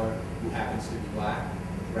scholar who happens to be black,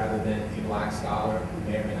 rather than a black scholar who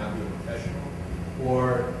may or may not be a professional?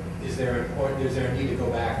 Or is there a need to go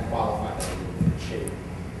back and qualify that a little bit and shape it?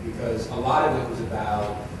 Because a lot of it was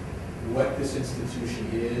about what this institution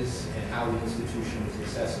is and how the institution was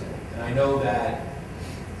accessible. And I know that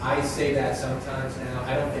I say that sometimes now.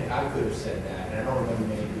 I don't think I could have said that, and I don't remember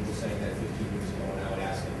many people saying that 15 years ago when I would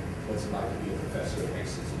ask them, what's it like to be a professor at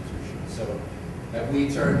X institution? So have we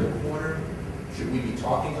turned the corner? Should we be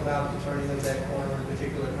talking about the turning of that corner in a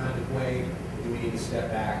particular kind of way? Or do we need to step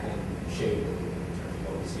back and shade a little bit in terms of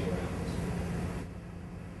what we see around us?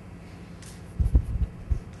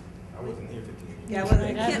 I wasn't here 15 years. Yeah, what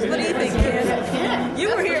do you think, Ken?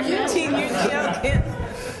 You were here 15 years ago, Ken.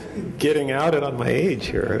 Getting out on my age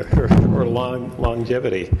here, or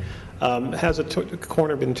longevity. Has a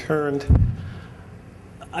corner been turned?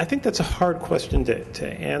 I think that's a hard question to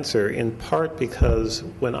answer, in part because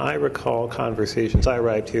when I recall conversations, I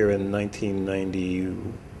arrived here in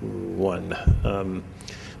 1991.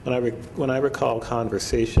 When I recall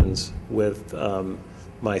conversations with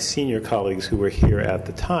my senior colleagues who were here at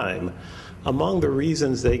the time, among the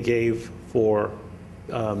reasons they gave for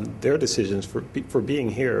their decisions for being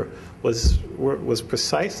here was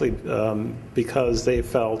precisely because they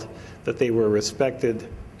felt that they were respected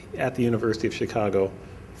at the University of Chicago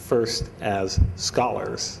first as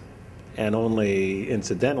scholars, and only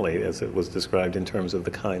incidentally, as it was described, in terms of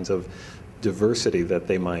the kinds of diversity that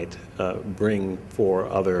they might bring for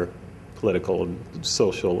other political and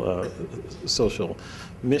social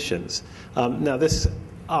missions. Now, this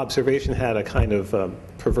observation had a kind of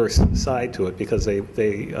perverse side to it, because they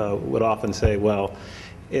would often say, well,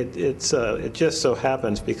 it just so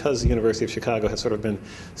happens because the University of Chicago has sort of been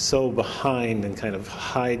so behind and kind of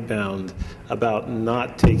hidebound about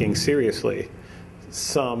not taking seriously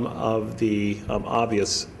some of the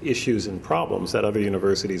obvious issues and problems that other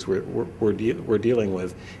universities were dealing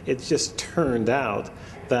with. It just turned out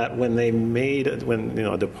that when a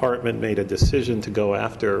department made a decision to go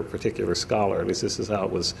after a particular scholar, at least this is how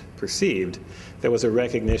it was perceived, there was a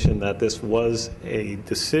recognition that this was a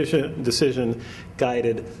decision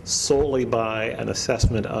guided solely by an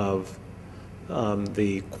assessment of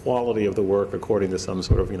the quality of the work according to some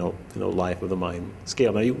sort of life of the mind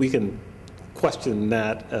scale. Now we can question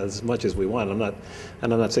that as much as we want. I'm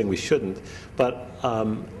not saying we shouldn't, but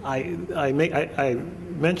I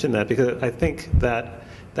mention that because I think that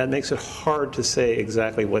makes it hard to say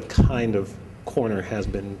exactly what kind of corner has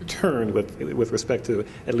been turned with respect to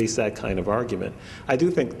at least that kind of argument. I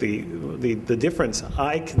do think the difference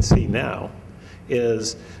I can see now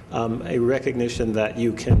is a recognition that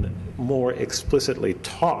you can more explicitly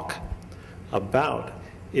talk about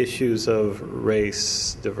issues of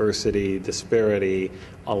race, diversity, disparity,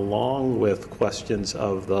 along with questions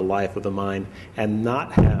of the life of the mind, and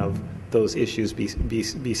not have those issues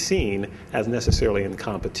be seen as necessarily in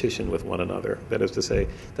competition with one another. That is to say,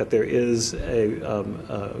 that there is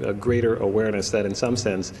a greater awareness that in some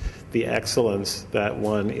sense the excellence that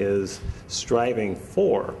one is striving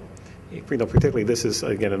for, particularly this is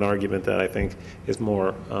again an argument that I think is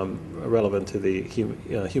more relevant to the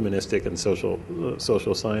humanistic and social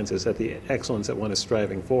sciences, that the excellence that one is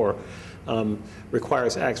striving for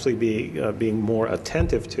requires actually being more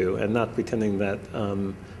attentive to and not pretending that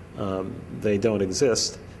they don't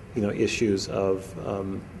exist, issues of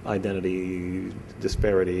identity,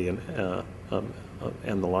 disparity, and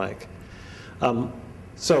the like.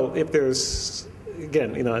 So if there's,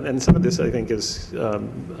 again, and some of this I think is, so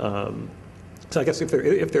I guess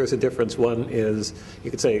if there's a difference, one is,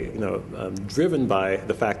 you could say, driven by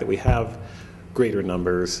the fact that we have greater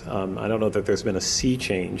numbers. I don't know that there's been a sea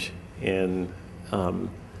change in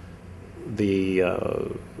the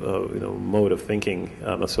mode of thinking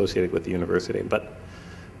associated with the university, but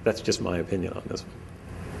that's just my opinion on this one.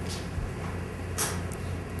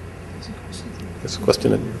 There's a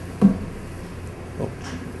question in here.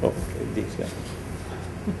 Okay, Deeks, yeah.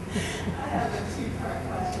 I have a two-part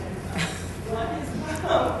question. One is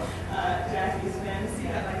Jackie's fantasy.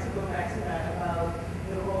 I'd like to go back to that about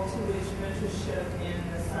the role to which mentorship in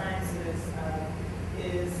the sciences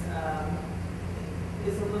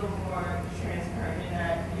is a little more transparent in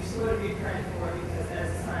that you sort of get credit for it because as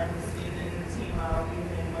a scientist, even in the team model, even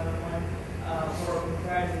in one-on-one work with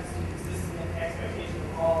graduate students, this is an expectation of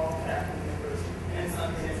all faculty members and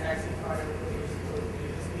something that's actually part of what you're supposed to do.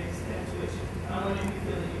 Just the extent to which I wonder if you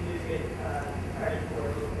feel that you do get credit for it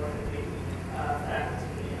a little more than maybe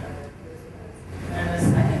faculty and other disciplines. And the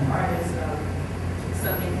second part is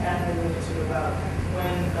something Catherine alluded to about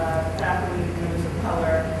when faculty members of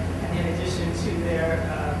color, in addition to their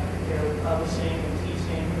publishing and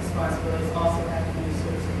teaching responsibilities, also have to do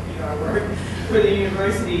sort of some PR work for the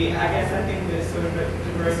university. I guess I think there's sort of a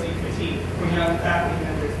diversity critique for young faculty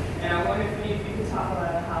members. And I wonder if you could talk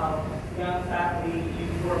about how young faculty you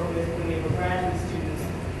work with when they were graduate students,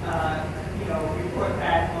 report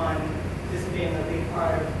back on this being a big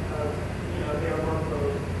part of their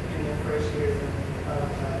workload in their first years of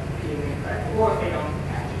being in practice, or if they don't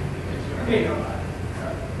actually, they don't.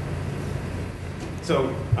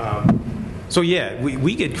 So yeah,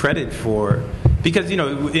 we get credit for, because in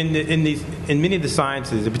many of the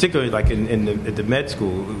sciences, particularly like at the med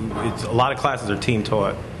school, it's a lot of classes are team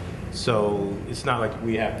taught. So it's not like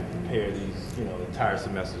we have to prepare these entire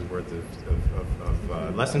semester's worth of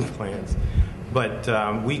lesson plans, but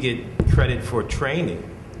we get credit for training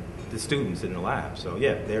the students in the lab. So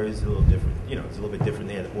yeah, there is a little different. It's a little bit different.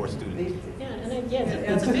 They have more students. Yeah, and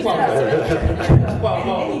that's a big difference. Well, And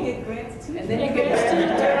then you get grants too. And then you get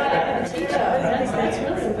grants to teach. That's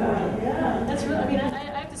really important. Yeah. That's really. I mean,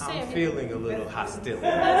 I have to say. I'm feeling a little hostility. No.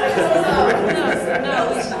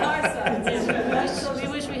 We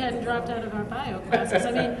wish we hadn't dropped out of our bio classes.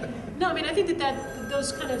 I mean, I think that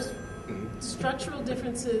those kind of structural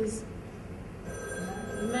differences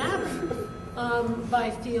matter.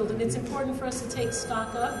 By field, and it's important for us to take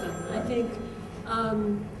stock of them. I think,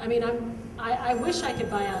 I wish I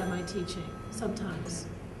could buy out of my teaching sometimes.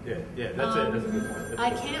 Yeah, that's it. That's a good point.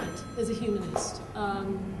 I can't as a humanist,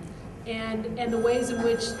 and the ways in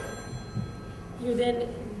which you're then.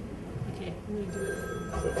 Okay, I'm going to do it.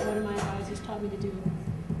 One of my advisors taught me to do it.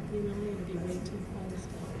 I'm going to be way too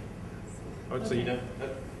close. Oh, so you know.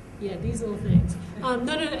 Yeah, these little things. No.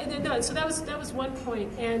 So that was one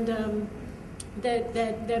point, and.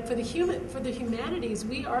 That for the humanities,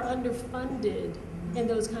 we are underfunded in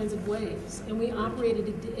those kinds of ways, and we operate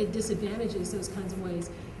at disadvantages those kinds of ways.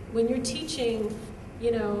 When you're teaching,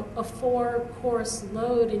 a 4-course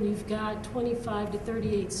load and you've got 25 to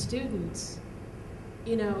 38 students,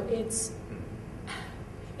 it's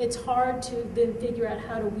hard to then figure out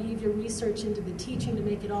how to weave your research into the teaching to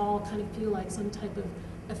make it all kind of feel like some type of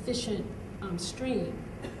efficient stream.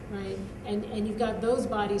 Right, and you've got those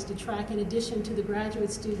bodies to track in addition to the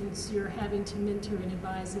graduate students you're having to mentor and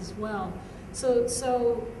advise as well. So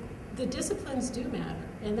the disciplines do matter,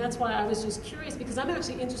 and that's why I was just curious, because I'm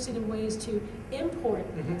actually interested in ways to import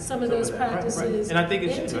some of those practices And I think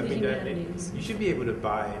it into should. the humanities. You should be able to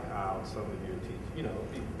buy out some of your teaching,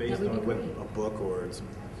 based on a book or some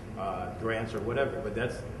grants or whatever. But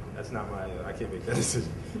That's not my. I can't make that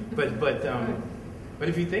decision. But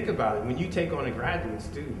if you think about it, when you take on a graduate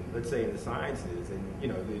student, let's say in the sciences, and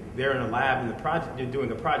they're in a lab in the project, they're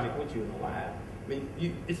doing a project with you in the lab. I mean,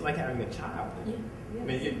 it's like having a child. Yeah. I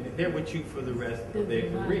mean, they're with you for the rest of their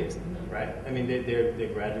career, right? I mean, they're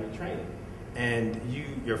graduate training, and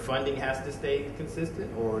your funding has to stay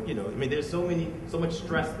consistent, or I mean, there's so much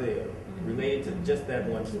stress there related to just that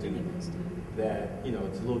one student that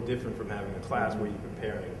it's a little different from having a class where you're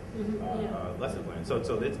preparing lesson plans. So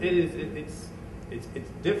it's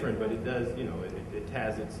different, but it does it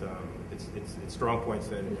has its strong points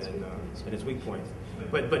and its weak points.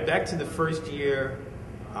 But back to the first year,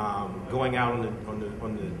 going out on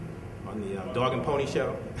the dog and pony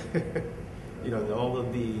show, all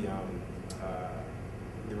of the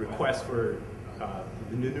requests for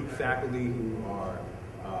the new faculty who are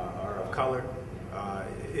of color.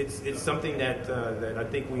 It's something that I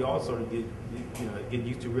think we all sort of get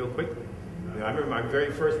used to real quickly. I remember my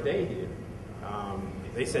very first day here.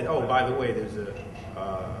 They said, "Oh, by the way,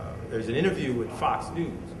 there's an interview with Fox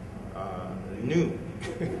News noon,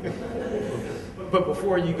 but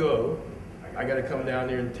before you go, I got to come down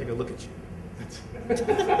there and take a look at you,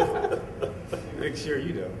 make sure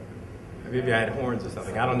you know. Maybe I had horns or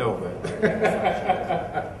something. I don't know,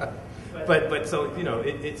 but so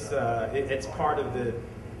it's part of the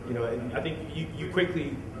I think you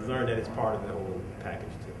quickly learn that it's part of the whole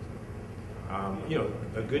package too.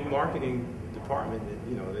 A good marketing department,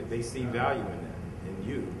 they see value in that, in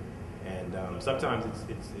you, and sometimes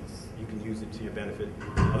it's you can use it to your benefit.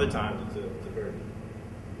 Other times it's a burden.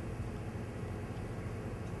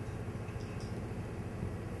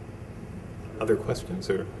 Other questions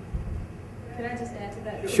or? Can I just add to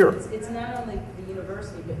that? Sure. It's not only the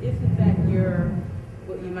university, but if in fact you're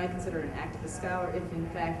what you might consider an activist scholar, if in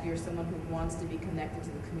fact you're someone who wants to be connected to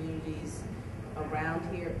the communities around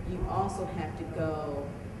here, you also have to go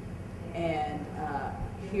and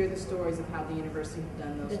hear the stories of how the university have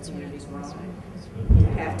done those communities wrong. You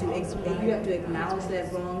have to acknowledge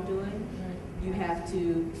that wrongdoing. You have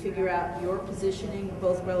to figure out your positioning,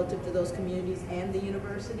 both relative to those communities and the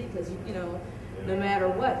university, because no matter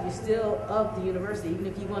what, you're still of the university. Even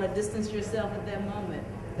if you want to distance yourself at that moment,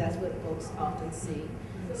 that's what folks often see.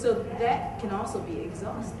 So that can also be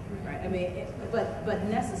exhausting, right? I mean, but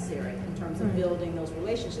necessary in terms of building those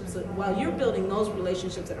relationships. So while you're building those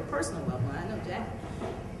relationships at a personal level, and I know Jack,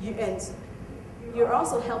 you're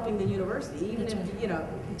also helping the university, even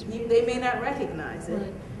if they may not recognize it.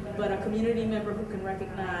 Right. But a community member who can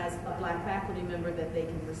recognize a black faculty member that they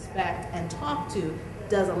can respect and talk to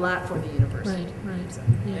does a lot for the university. Right. So,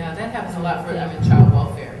 Yeah, that happens a lot for them in child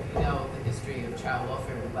welfare. The history of child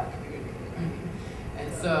welfare in the black community. Right?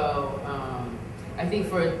 And so I think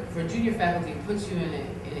for junior faculty, it puts you in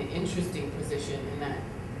an interesting position in that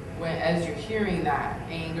as you're hearing that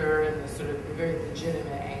anger and the sort of very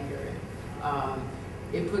legitimate anger,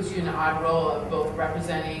 it puts you in an odd role of both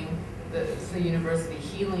representing the university,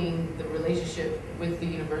 healing the relationship with the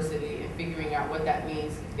university, and figuring out what that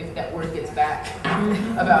means if that word gets back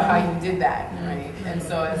about how you did that, right? And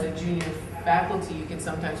so as a junior faculty, you can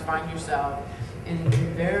sometimes find yourself in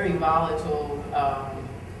very volatile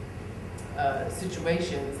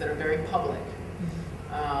situations that are very public,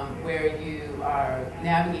 where you are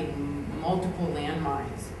navigating multiple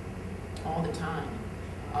landmines all the time,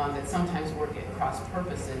 that sometimes work at cross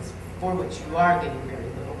purposes, for which you are getting very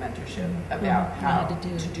little mentorship about how to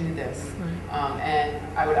do this. Right.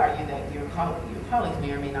 And I would argue that your colleagues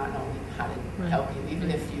may or may not know how to help you, even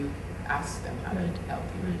if you ask them how to help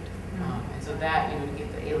you. And so that, to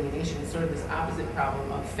get the alienation is sort of this opposite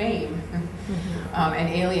problem of fame and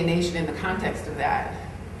alienation in the context of that,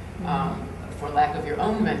 for lack of your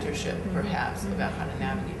own mentorship, perhaps, about how to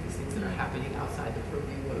navigate these things that are happening outside the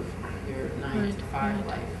purview of your 9 to 5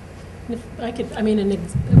 life. If I could,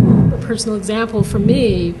 a personal example for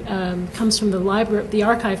me comes from the library, the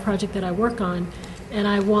archive project that I work on, and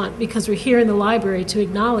I want, because we're here in the library, to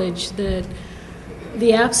acknowledge that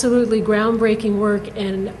the absolutely groundbreaking work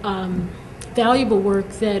and valuable work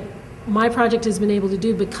that my project has been able to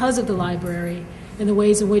do because of the library and the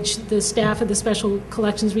ways in which the staff of the Special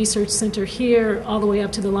Collections Research Center here, all the way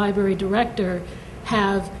up to the library director,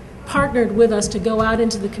 have partnered with us to go out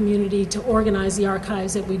into the community to organize the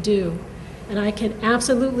archives that we do. And I can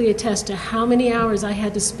absolutely attest to how many hours I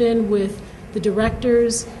had to spend with the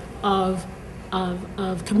directors of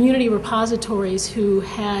community repositories who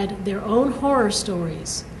had their own horror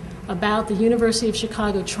stories about the University of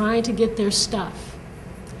Chicago trying to get their stuff.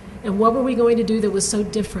 And what were we going to do that was so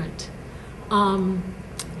different? And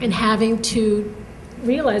having to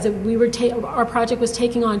realize that our project was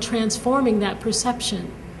taking on transforming that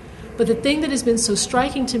perception But the thing that has been so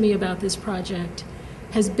striking to me about this project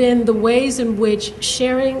has been the ways in which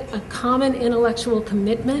sharing a common intellectual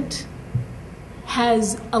commitment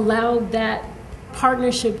has allowed that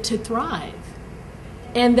partnership to thrive.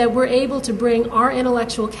 And that we're able to bring our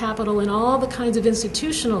intellectual capital and all the kinds of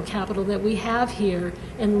institutional capital that we have here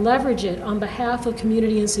and leverage it on behalf of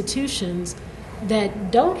community institutions that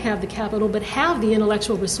don't have the capital but have the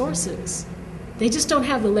intellectual resources. They just don't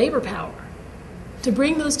have the labor power. To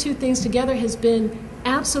bring those two things together has been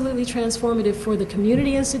absolutely transformative for the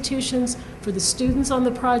community institutions, for the students on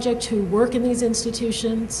the project who work in these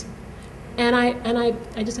institutions. And I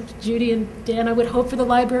just have to, Judy and Dan, I would hope for the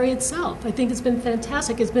library itself. I think it's been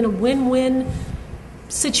fantastic. It's been a win-win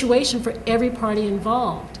situation for every party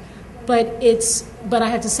involved. But I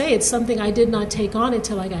have to say, it's something I did not take on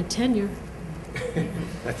until I got tenure.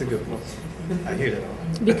 That's a good point. I hear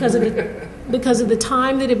that. Because of the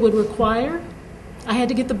time that it would require, I had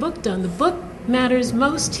to get the book done. The book matters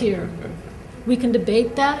most here. We can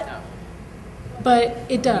debate that, but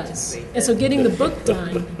it does. And so getting the book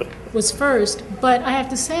done was first. But I have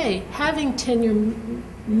to say, having tenure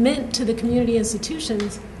meant to the community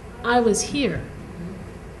institutions, I was here.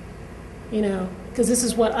 Because this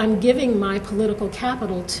is what I'm giving my political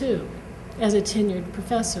capital to as a tenured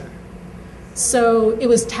professor. So it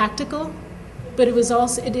was tactical, but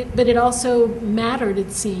it also mattered,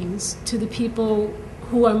 it seems, to the people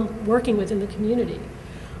who I'm working with in the community.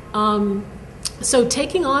 So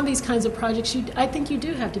taking on these kinds of projects, I think you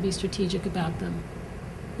do have to be strategic about them.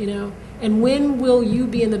 And when will you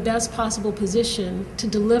be in the best possible position to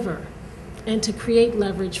deliver and to create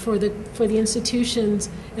leverage for the institutions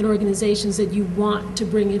and organizations that you want to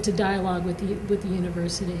bring into dialogue with the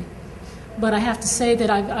university? But I have to say that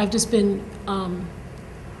I've just been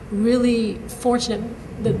really fortunate.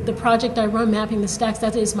 The project I run, Mapping the Stacks,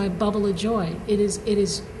 that is my bubble of joy. It is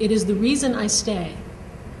the reason I stay.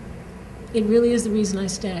 It really is the reason I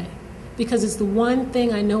stay. Because it's the one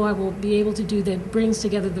thing I know I will be able to do that brings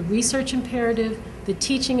together the research imperative, the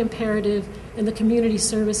teaching imperative, and the community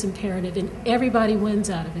service imperative, and everybody wins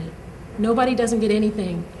out of it. Nobody doesn't get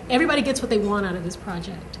anything. Everybody gets what they want out of this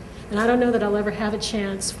project. And I don't know that I'll ever have a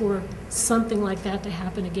chance for something like that to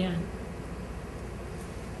happen again.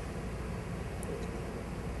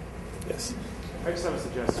 Yes. I just have a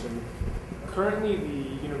suggestion. Currently,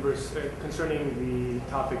 concerning the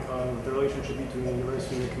topic of the relationship between the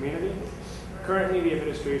university and the community, currently the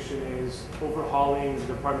administration is overhauling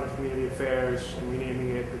the Department of Community Affairs and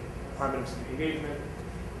renaming it the Department of Civic Engagement,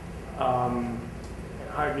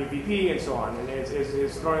 hired new VP and so on, and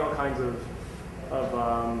it's throwing all kinds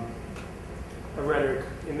of rhetoric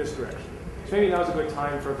in this direction. So maybe now's a good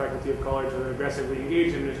time for faculty of color to aggressively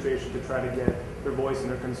engage the administration to try to get their voice and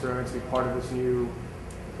their concerns to be part of this new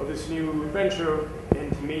venture,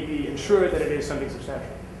 and to maybe ensure that it is something substantial.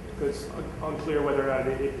 Because it's unclear whether or not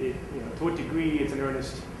to what degree it's an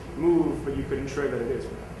earnest move, but you could ensure that it is,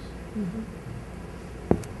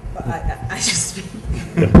 perhaps. I just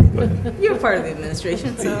you're part of the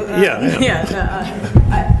administration, so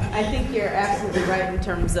I think you're absolutely right in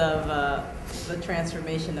terms of the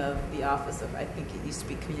transformation of the office of, I think it used to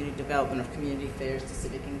be community development, of community affairs to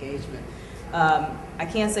civic engagement. I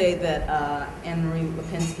can say that Anne-Marie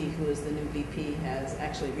Lipinski, who is the new VP, has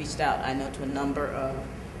actually reached out, I know, to a number of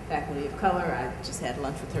faculty of color. I just had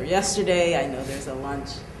lunch with her yesterday. I know there's a lunch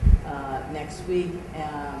next week.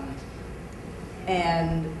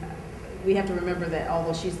 And we have to remember that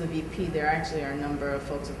although she's the VP, there actually are a number of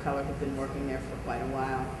folks of color who've been working there for quite a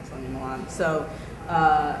while. So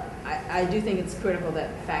I do think it's critical that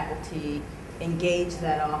faculty engage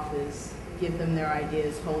that office, give them their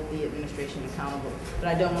ideas, hold the administration accountable. But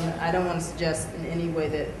I don't want to suggest in any way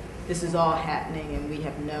that this is all happening and we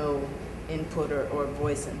have no input or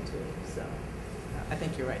voice into it. So I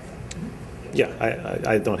think you're right. Yeah,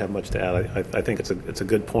 I don't have much to add. I think it's a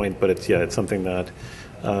good point, but it's something that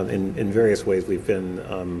in various ways we've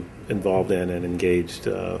been involved in and engaged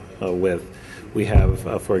with. We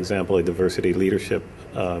have, for example, a diversity leadership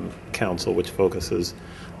council which focuses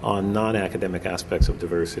on non-academic aspects of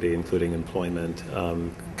diversity, including employment,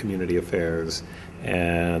 community affairs,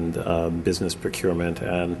 and business procurement.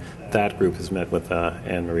 And that group has met with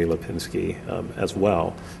Anne-Marie Lipinski as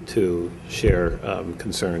well to share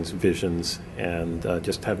concerns, visions, and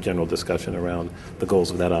just have general discussion around the goals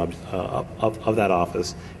of that of that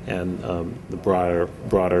office and the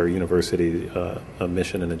broader university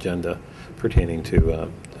mission and agenda pertaining to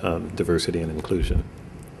diversity and inclusion.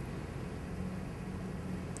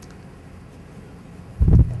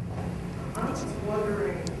 I was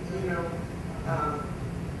wondering,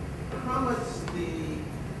 how much the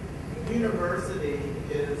university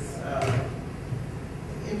is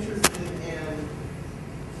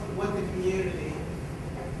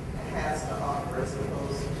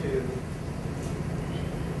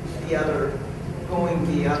going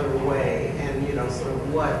the other way, and sort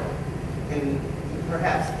of what, and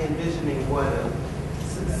perhaps envisioning what a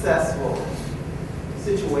successful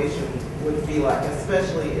situation would be like,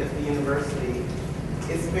 especially if the university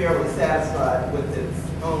is fairly satisfied with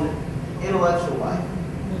its own intellectual life.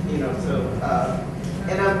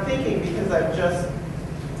 And I'm thinking, because I've just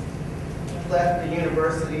left a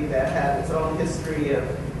university that had its own history of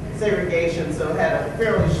segregation, so had a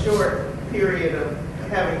fairly short period of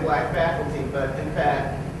having black faculty, but in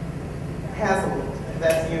fact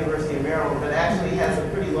that's the University of Maryland, but actually has a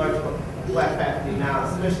pretty large black faculty now,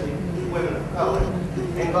 especially women of color,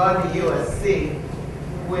 and gone to USC,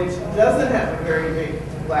 which doesn't have a very big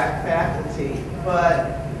black faculty,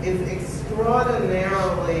 but is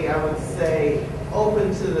extraordinarily, I would say,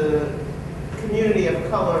 open to the community of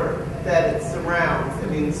color that it surrounds. I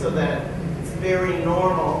mean, so that it's very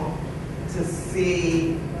normal to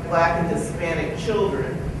see black and Hispanic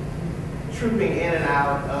children trooping in and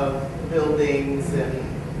out of buildings, and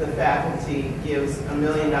the faculty gives $1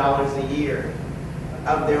 million a year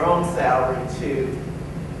of their own salary to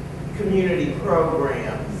community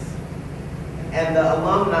programs. And the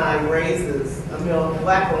alumni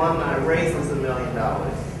black alumni raises $1 million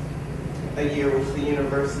a year, which the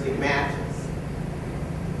university matches.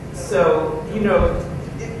 So,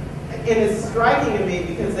 and it's striking to me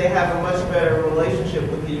because they have a much better relationship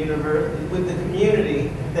with the with the community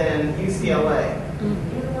than UCLA.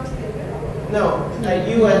 No,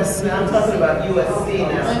 US. I'm talking about USC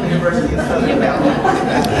now, University of Southern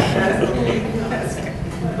California.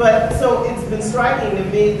 But so it's been striking to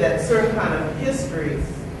me that certain kind of histories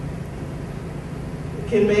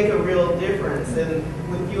can make a real difference. And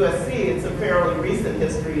with USC, it's a fairly recent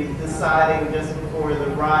history, deciding just before the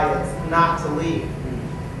riots not to leave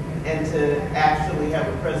and to actually have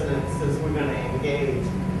a president that says we're going to engage,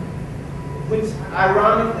 which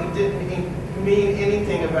ironically didn't mean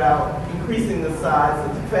anything about increasing the size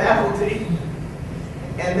of the faculty,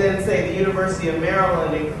 and then say the University of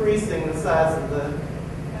Maryland increasing the size of the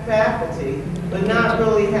faculty, but not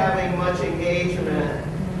really having much engagement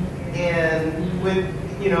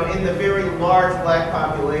in the very large black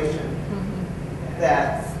population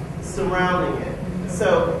that's surrounding it.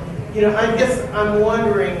 So, I guess I'm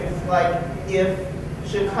wondering, if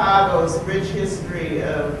Chicago's rich history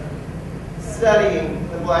of studying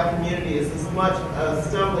the black community is as much a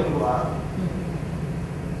stumbling block,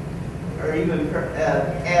 or even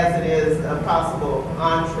as it is a possible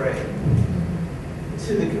entree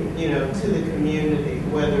to the community,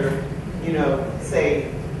 whether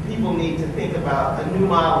say people need to think about a new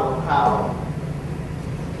model of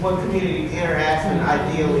what community interaction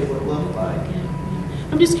ideally would look like.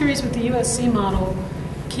 I'm just curious with the USC model,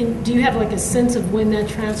 do you have a sense of when that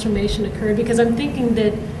transformation occurred? Because I'm thinking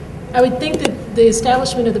that I would think that the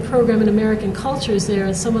establishment of the program in American cultures there,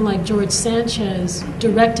 and someone like George Sanchez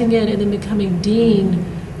directing it and then becoming dean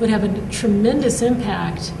would have a tremendous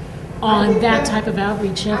impact on that type of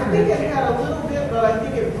outreach effort. I think it had a little bit, but I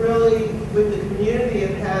think it really, with the community,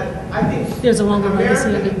 it had, I think there's a longer legacy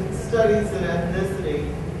of it. American studies and ethnicity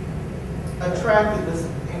attracted this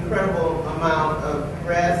incredible amount of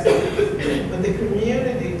grad students, but the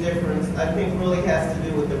community difference, I think, really has to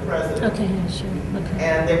do with the president. Okay, yeah, sure. Okay.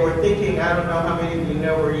 And they were thinking, I don't know how many of you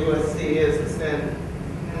know where USC is, it's in,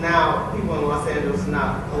 now people in Los Angeles are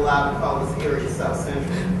not allowed to call this area South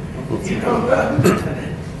Central.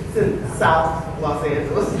 It's in South Los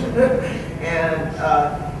Angeles. And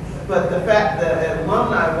but the fact that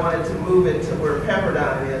alumni wanted to move it to where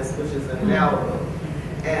Pepperdine is, which is in Malibu.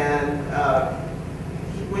 And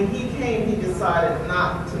when he came, he decided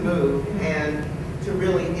not to move and to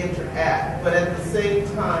really interact. But at the same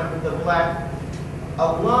time, the Black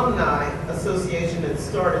Alumni Association had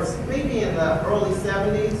started maybe in the early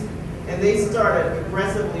 70s, and they started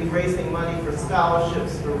aggressively raising money for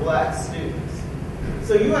scholarships for black students.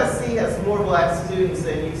 So USC has more black students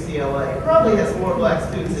than UCLA. Probably has more black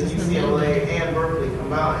students than UCLA and Berkeley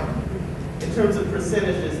combined, in terms of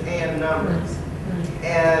percentages and numbers.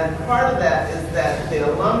 And part of that is that the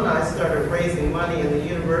alumni started raising money, and the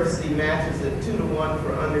university matches it 2-to-1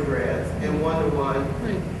 for undergrads and 1-to-1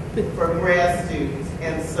 for grad students.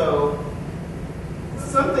 And so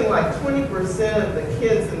something like 20% of the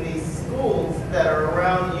kids in these schools that are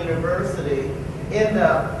around the university end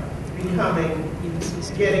up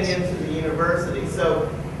getting into the university. So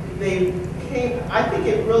they came, I think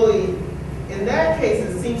it really, in that case,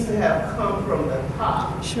 it seems to have come from the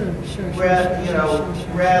top.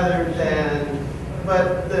 Rather than,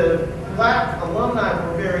 but the Black alumni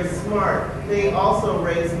were very smart. They also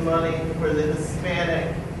raised money for the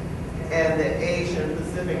Hispanic and the Asian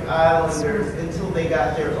Pacific Islanders until they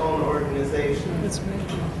got their own organization. That's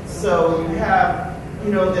right. So you have,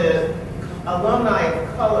 the alumni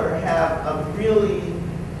of color have a really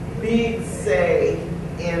big say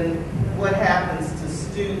in what happens to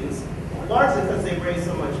students, largely because they raise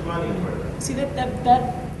so much money for them. See,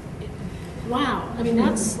 wow. I mean,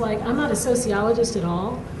 that's like, I'm not a sociologist at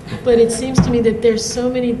all, but it seems to me that there's so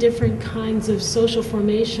many different kinds of social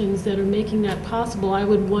formations that are making that possible. I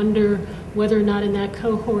would wonder whether or not in that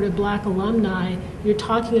cohort of black alumni, you're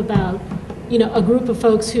talking about, a group of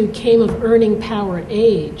folks who came of earning power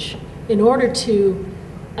age in order to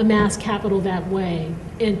amass capital that way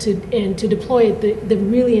and to deploy it the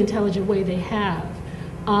really intelligent way they have.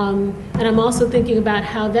 And I'm also thinking about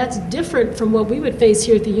how that's different from what we would face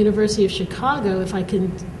here at the University of Chicago. If I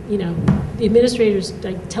can, the administrators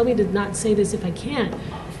tell me to not say this if I can't.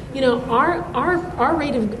 Our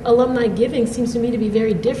rate of alumni giving seems to me to be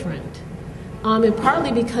very different, and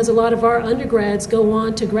partly because a lot of our undergrads go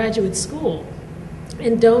on to graduate school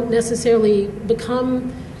and don't necessarily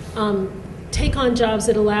take on jobs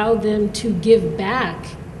that allow them to give back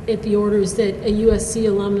at the orders that a USC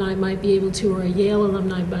alumni might be able to, or a Yale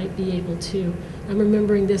alumni might be able to. I'm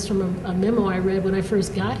remembering this from a memo I read when I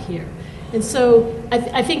first got here. And so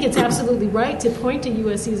I think it's absolutely right to point to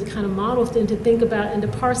USC as a kind of model and to think about and to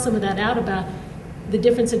parse some of that out about the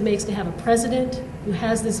difference it makes to have a president who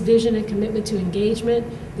has this vision and commitment to engagement,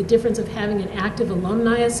 the difference of having an active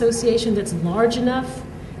alumni association that's large enough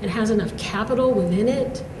and has enough capital within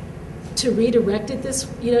it to redirect it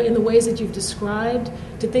in the ways that you've described,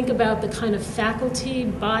 to think about the kind of faculty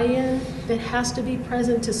buy-in that has to be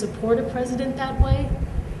present to support a president that way.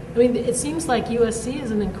 I mean, it seems like USC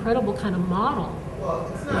is an incredible kind of model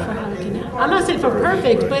for how it can happen. I'm not saying for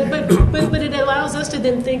perfect, but it allows us to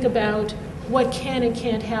then think about what can and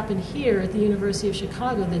can't happen here at the University of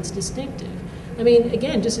Chicago that's distinctive. I mean,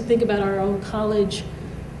 again, just to think about our own college,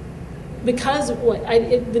 because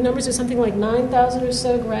the numbers are something like 9,000 or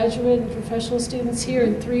so graduate and professional students here,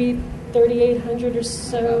 and 3,800 or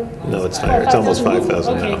so. No, it's higher. It's almost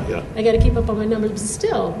 5,000 okay. now. Yeah. I got to keep up on my numbers, but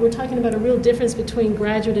still, we're talking about a real difference between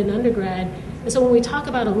graduate and undergrad. And so when we talk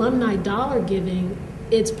about alumni dollar giving,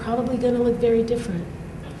 it's probably going to look very different.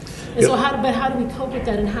 And so, how do we cope with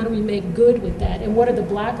that, and how do we make good with that? And what are the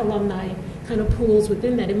black alumni kind of pools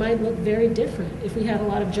within that? It might look very different. If we had a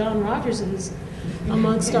lot of John Rogerses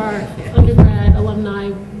amongst our undergrad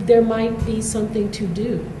alumni, there might be something to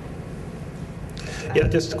do. Yeah,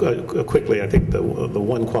 just quickly, I think the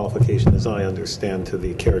one qualification, as I understand, to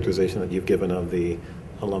the characterization that you've given of the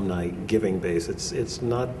alumni giving base, it's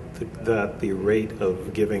not that the rate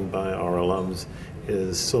of giving by our alums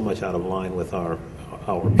is so much out of line with our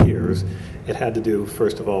peers. It had to do,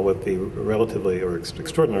 first of all, with the relatively or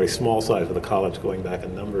extraordinarily small size of the college going back a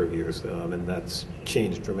number of years, and that's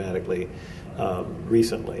changed dramatically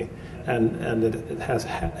recently. And it has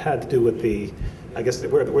had to do with I guess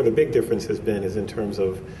where the big difference has been is in terms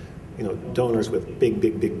of, donors with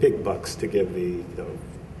big bucks to give the,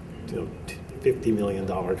 $50 million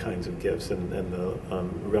kinds of gifts, and the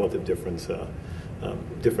relative difference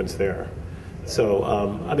there. So,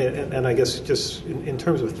 and I guess just in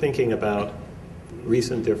terms of thinking about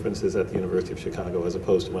recent differences at the University of Chicago as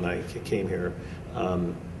opposed to when I came here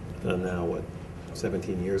now,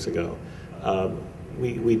 17 years ago,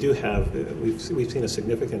 we do have, we've seen a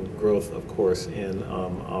significant growth, of course, in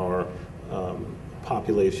our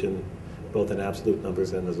population, both in absolute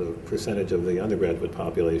numbers and as a percentage of the undergraduate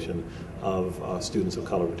population of students of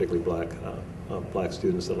color, particularly black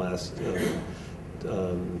students. The last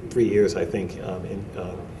 3 years, I think,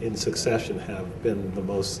 in succession have been the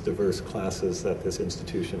most diverse classes that this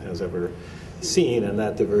institution has ever seen, and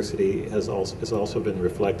that diversity has also been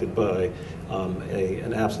reflected by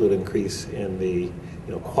an absolute increase in the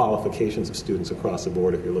qualifications of students across the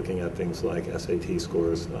board. If you're looking at things like SAT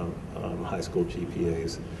scores, high school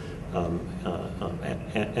GPAs,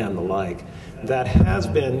 and the like, that has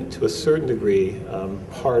been to a certain degree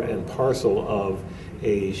part and parcel of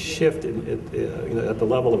a shift at the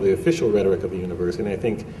level of the official rhetoric of the university, and I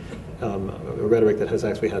think a rhetoric that has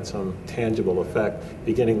actually had some tangible effect,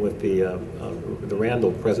 beginning with the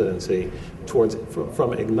Randall presidency,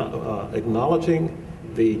 from acknowledging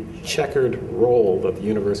the checkered role that the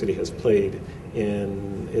university has played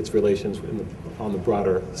in its relations on the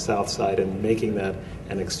broader South Side, and making that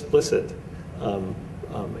an explicit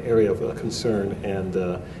area of concern and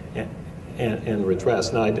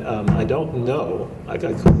redress. Now, I don't know. I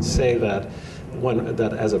couldn't say that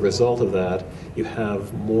as a result of that, you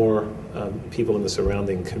have more people in the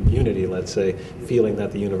surrounding community, let's say, feeling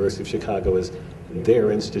that the University of Chicago is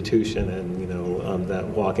their institution, and that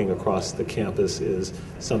walking across the campus is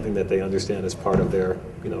something that they understand as part of their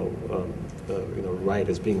right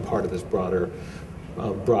as being part of this broader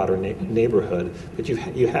neighborhood. But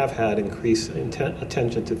you have had increased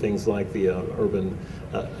attention to things like the Urban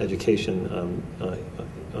Education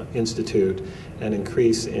Institute, and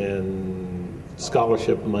increase in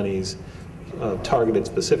scholarship monies targeted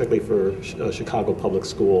specifically for Chicago public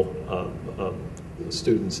school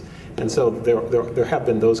students. And so there have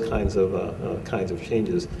been those kinds of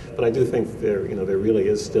changes, but I do think there really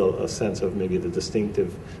is still a sense of maybe the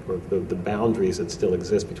distinctive or the boundaries that still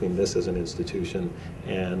exist between this as an institution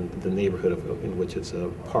and the neighborhood in which it's a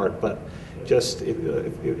part. But just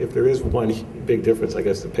if there is one big difference, I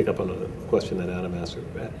guess, to pick up on a question that Adam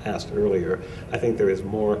asked earlier, I think there is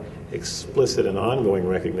more explicit and ongoing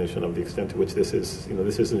recognition of the extent to which this is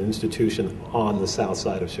an institution on the south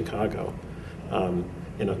side of Chicago.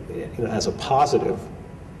 As a positive,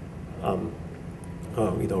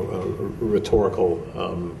 rhetorical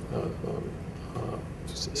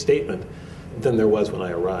statement than there was when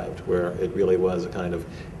I arrived, where it really was a kind of,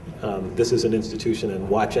 this is an institution, and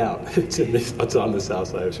watch out, it's on the south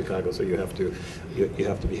side of Chicago, so you have to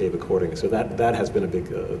behave accordingly. So that has been a big,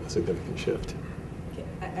 significant shift.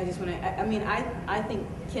 I just want to. I think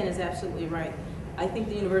Ken is absolutely right. I think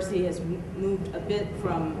the university has moved a bit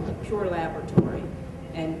from a pure laboratory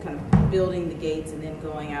and kind of building the gates and then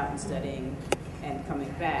going out and studying and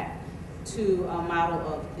coming back to a model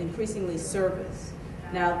of increasingly service.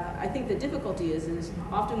 Now, I think the difficulty is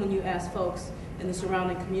often when you ask folks in the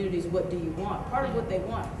surrounding communities, what do you want? Part of what they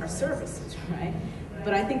want are services, right?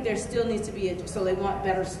 But I think there still needs to be, so they want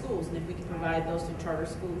better schools, and if we can provide those through charter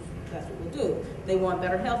schools, that's what we'll do. They want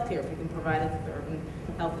better health care, if we can provide it through the Urban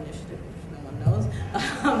Health Initiative, which no one knows,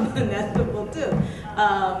 then that's what we'll do.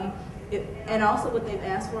 And also what they've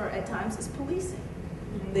asked for at times is policing.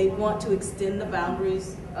 They want to extend the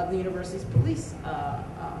boundaries of the university's police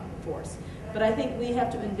force. But I think we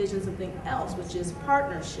have to envision something else, which is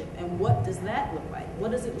partnership. And what does that look like?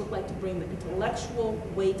 What does it look like to bring the intellectual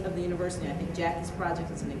weight of the university? I think Jackie's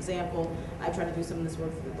project is an example. I try to do some of this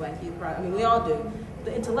work for the Black Youth Project. I mean, we all do.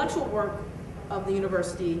 The intellectual work of the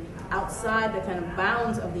university outside the kind of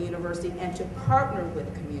bounds of the university, and to partner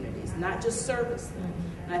with communities, not just service them.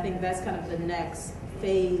 And I think that's kind of the next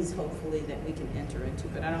phase, hopefully, that we can enter into,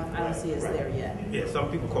 but I don't see us there yet. Yeah, some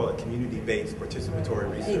people call it community-based participatory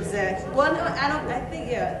research. Exactly. Well, no, I think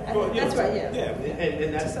that's right. Yeah. Yeah,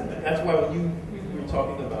 and that's why when you were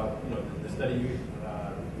talking about the study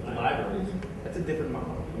the libraries, that's a different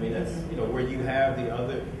model. I mean, that's where you have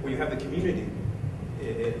the community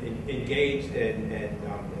engaged and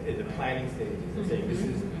in the planning stages and saying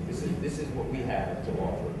this is what we have to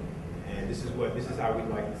offer, and this is how we'd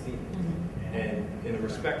like to see it. And in a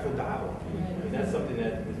respectful dialogue. And that's something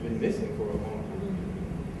that has been missing for a long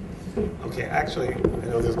time. Okay, actually, I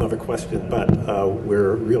know there's another question, but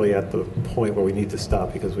we're really at the point where we need to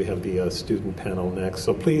stop because we have the student panel next.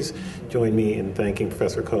 So please join me in thanking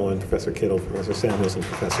Professor Cohen, Professor Kittle, Professor Samuels, and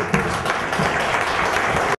Professor Curtis.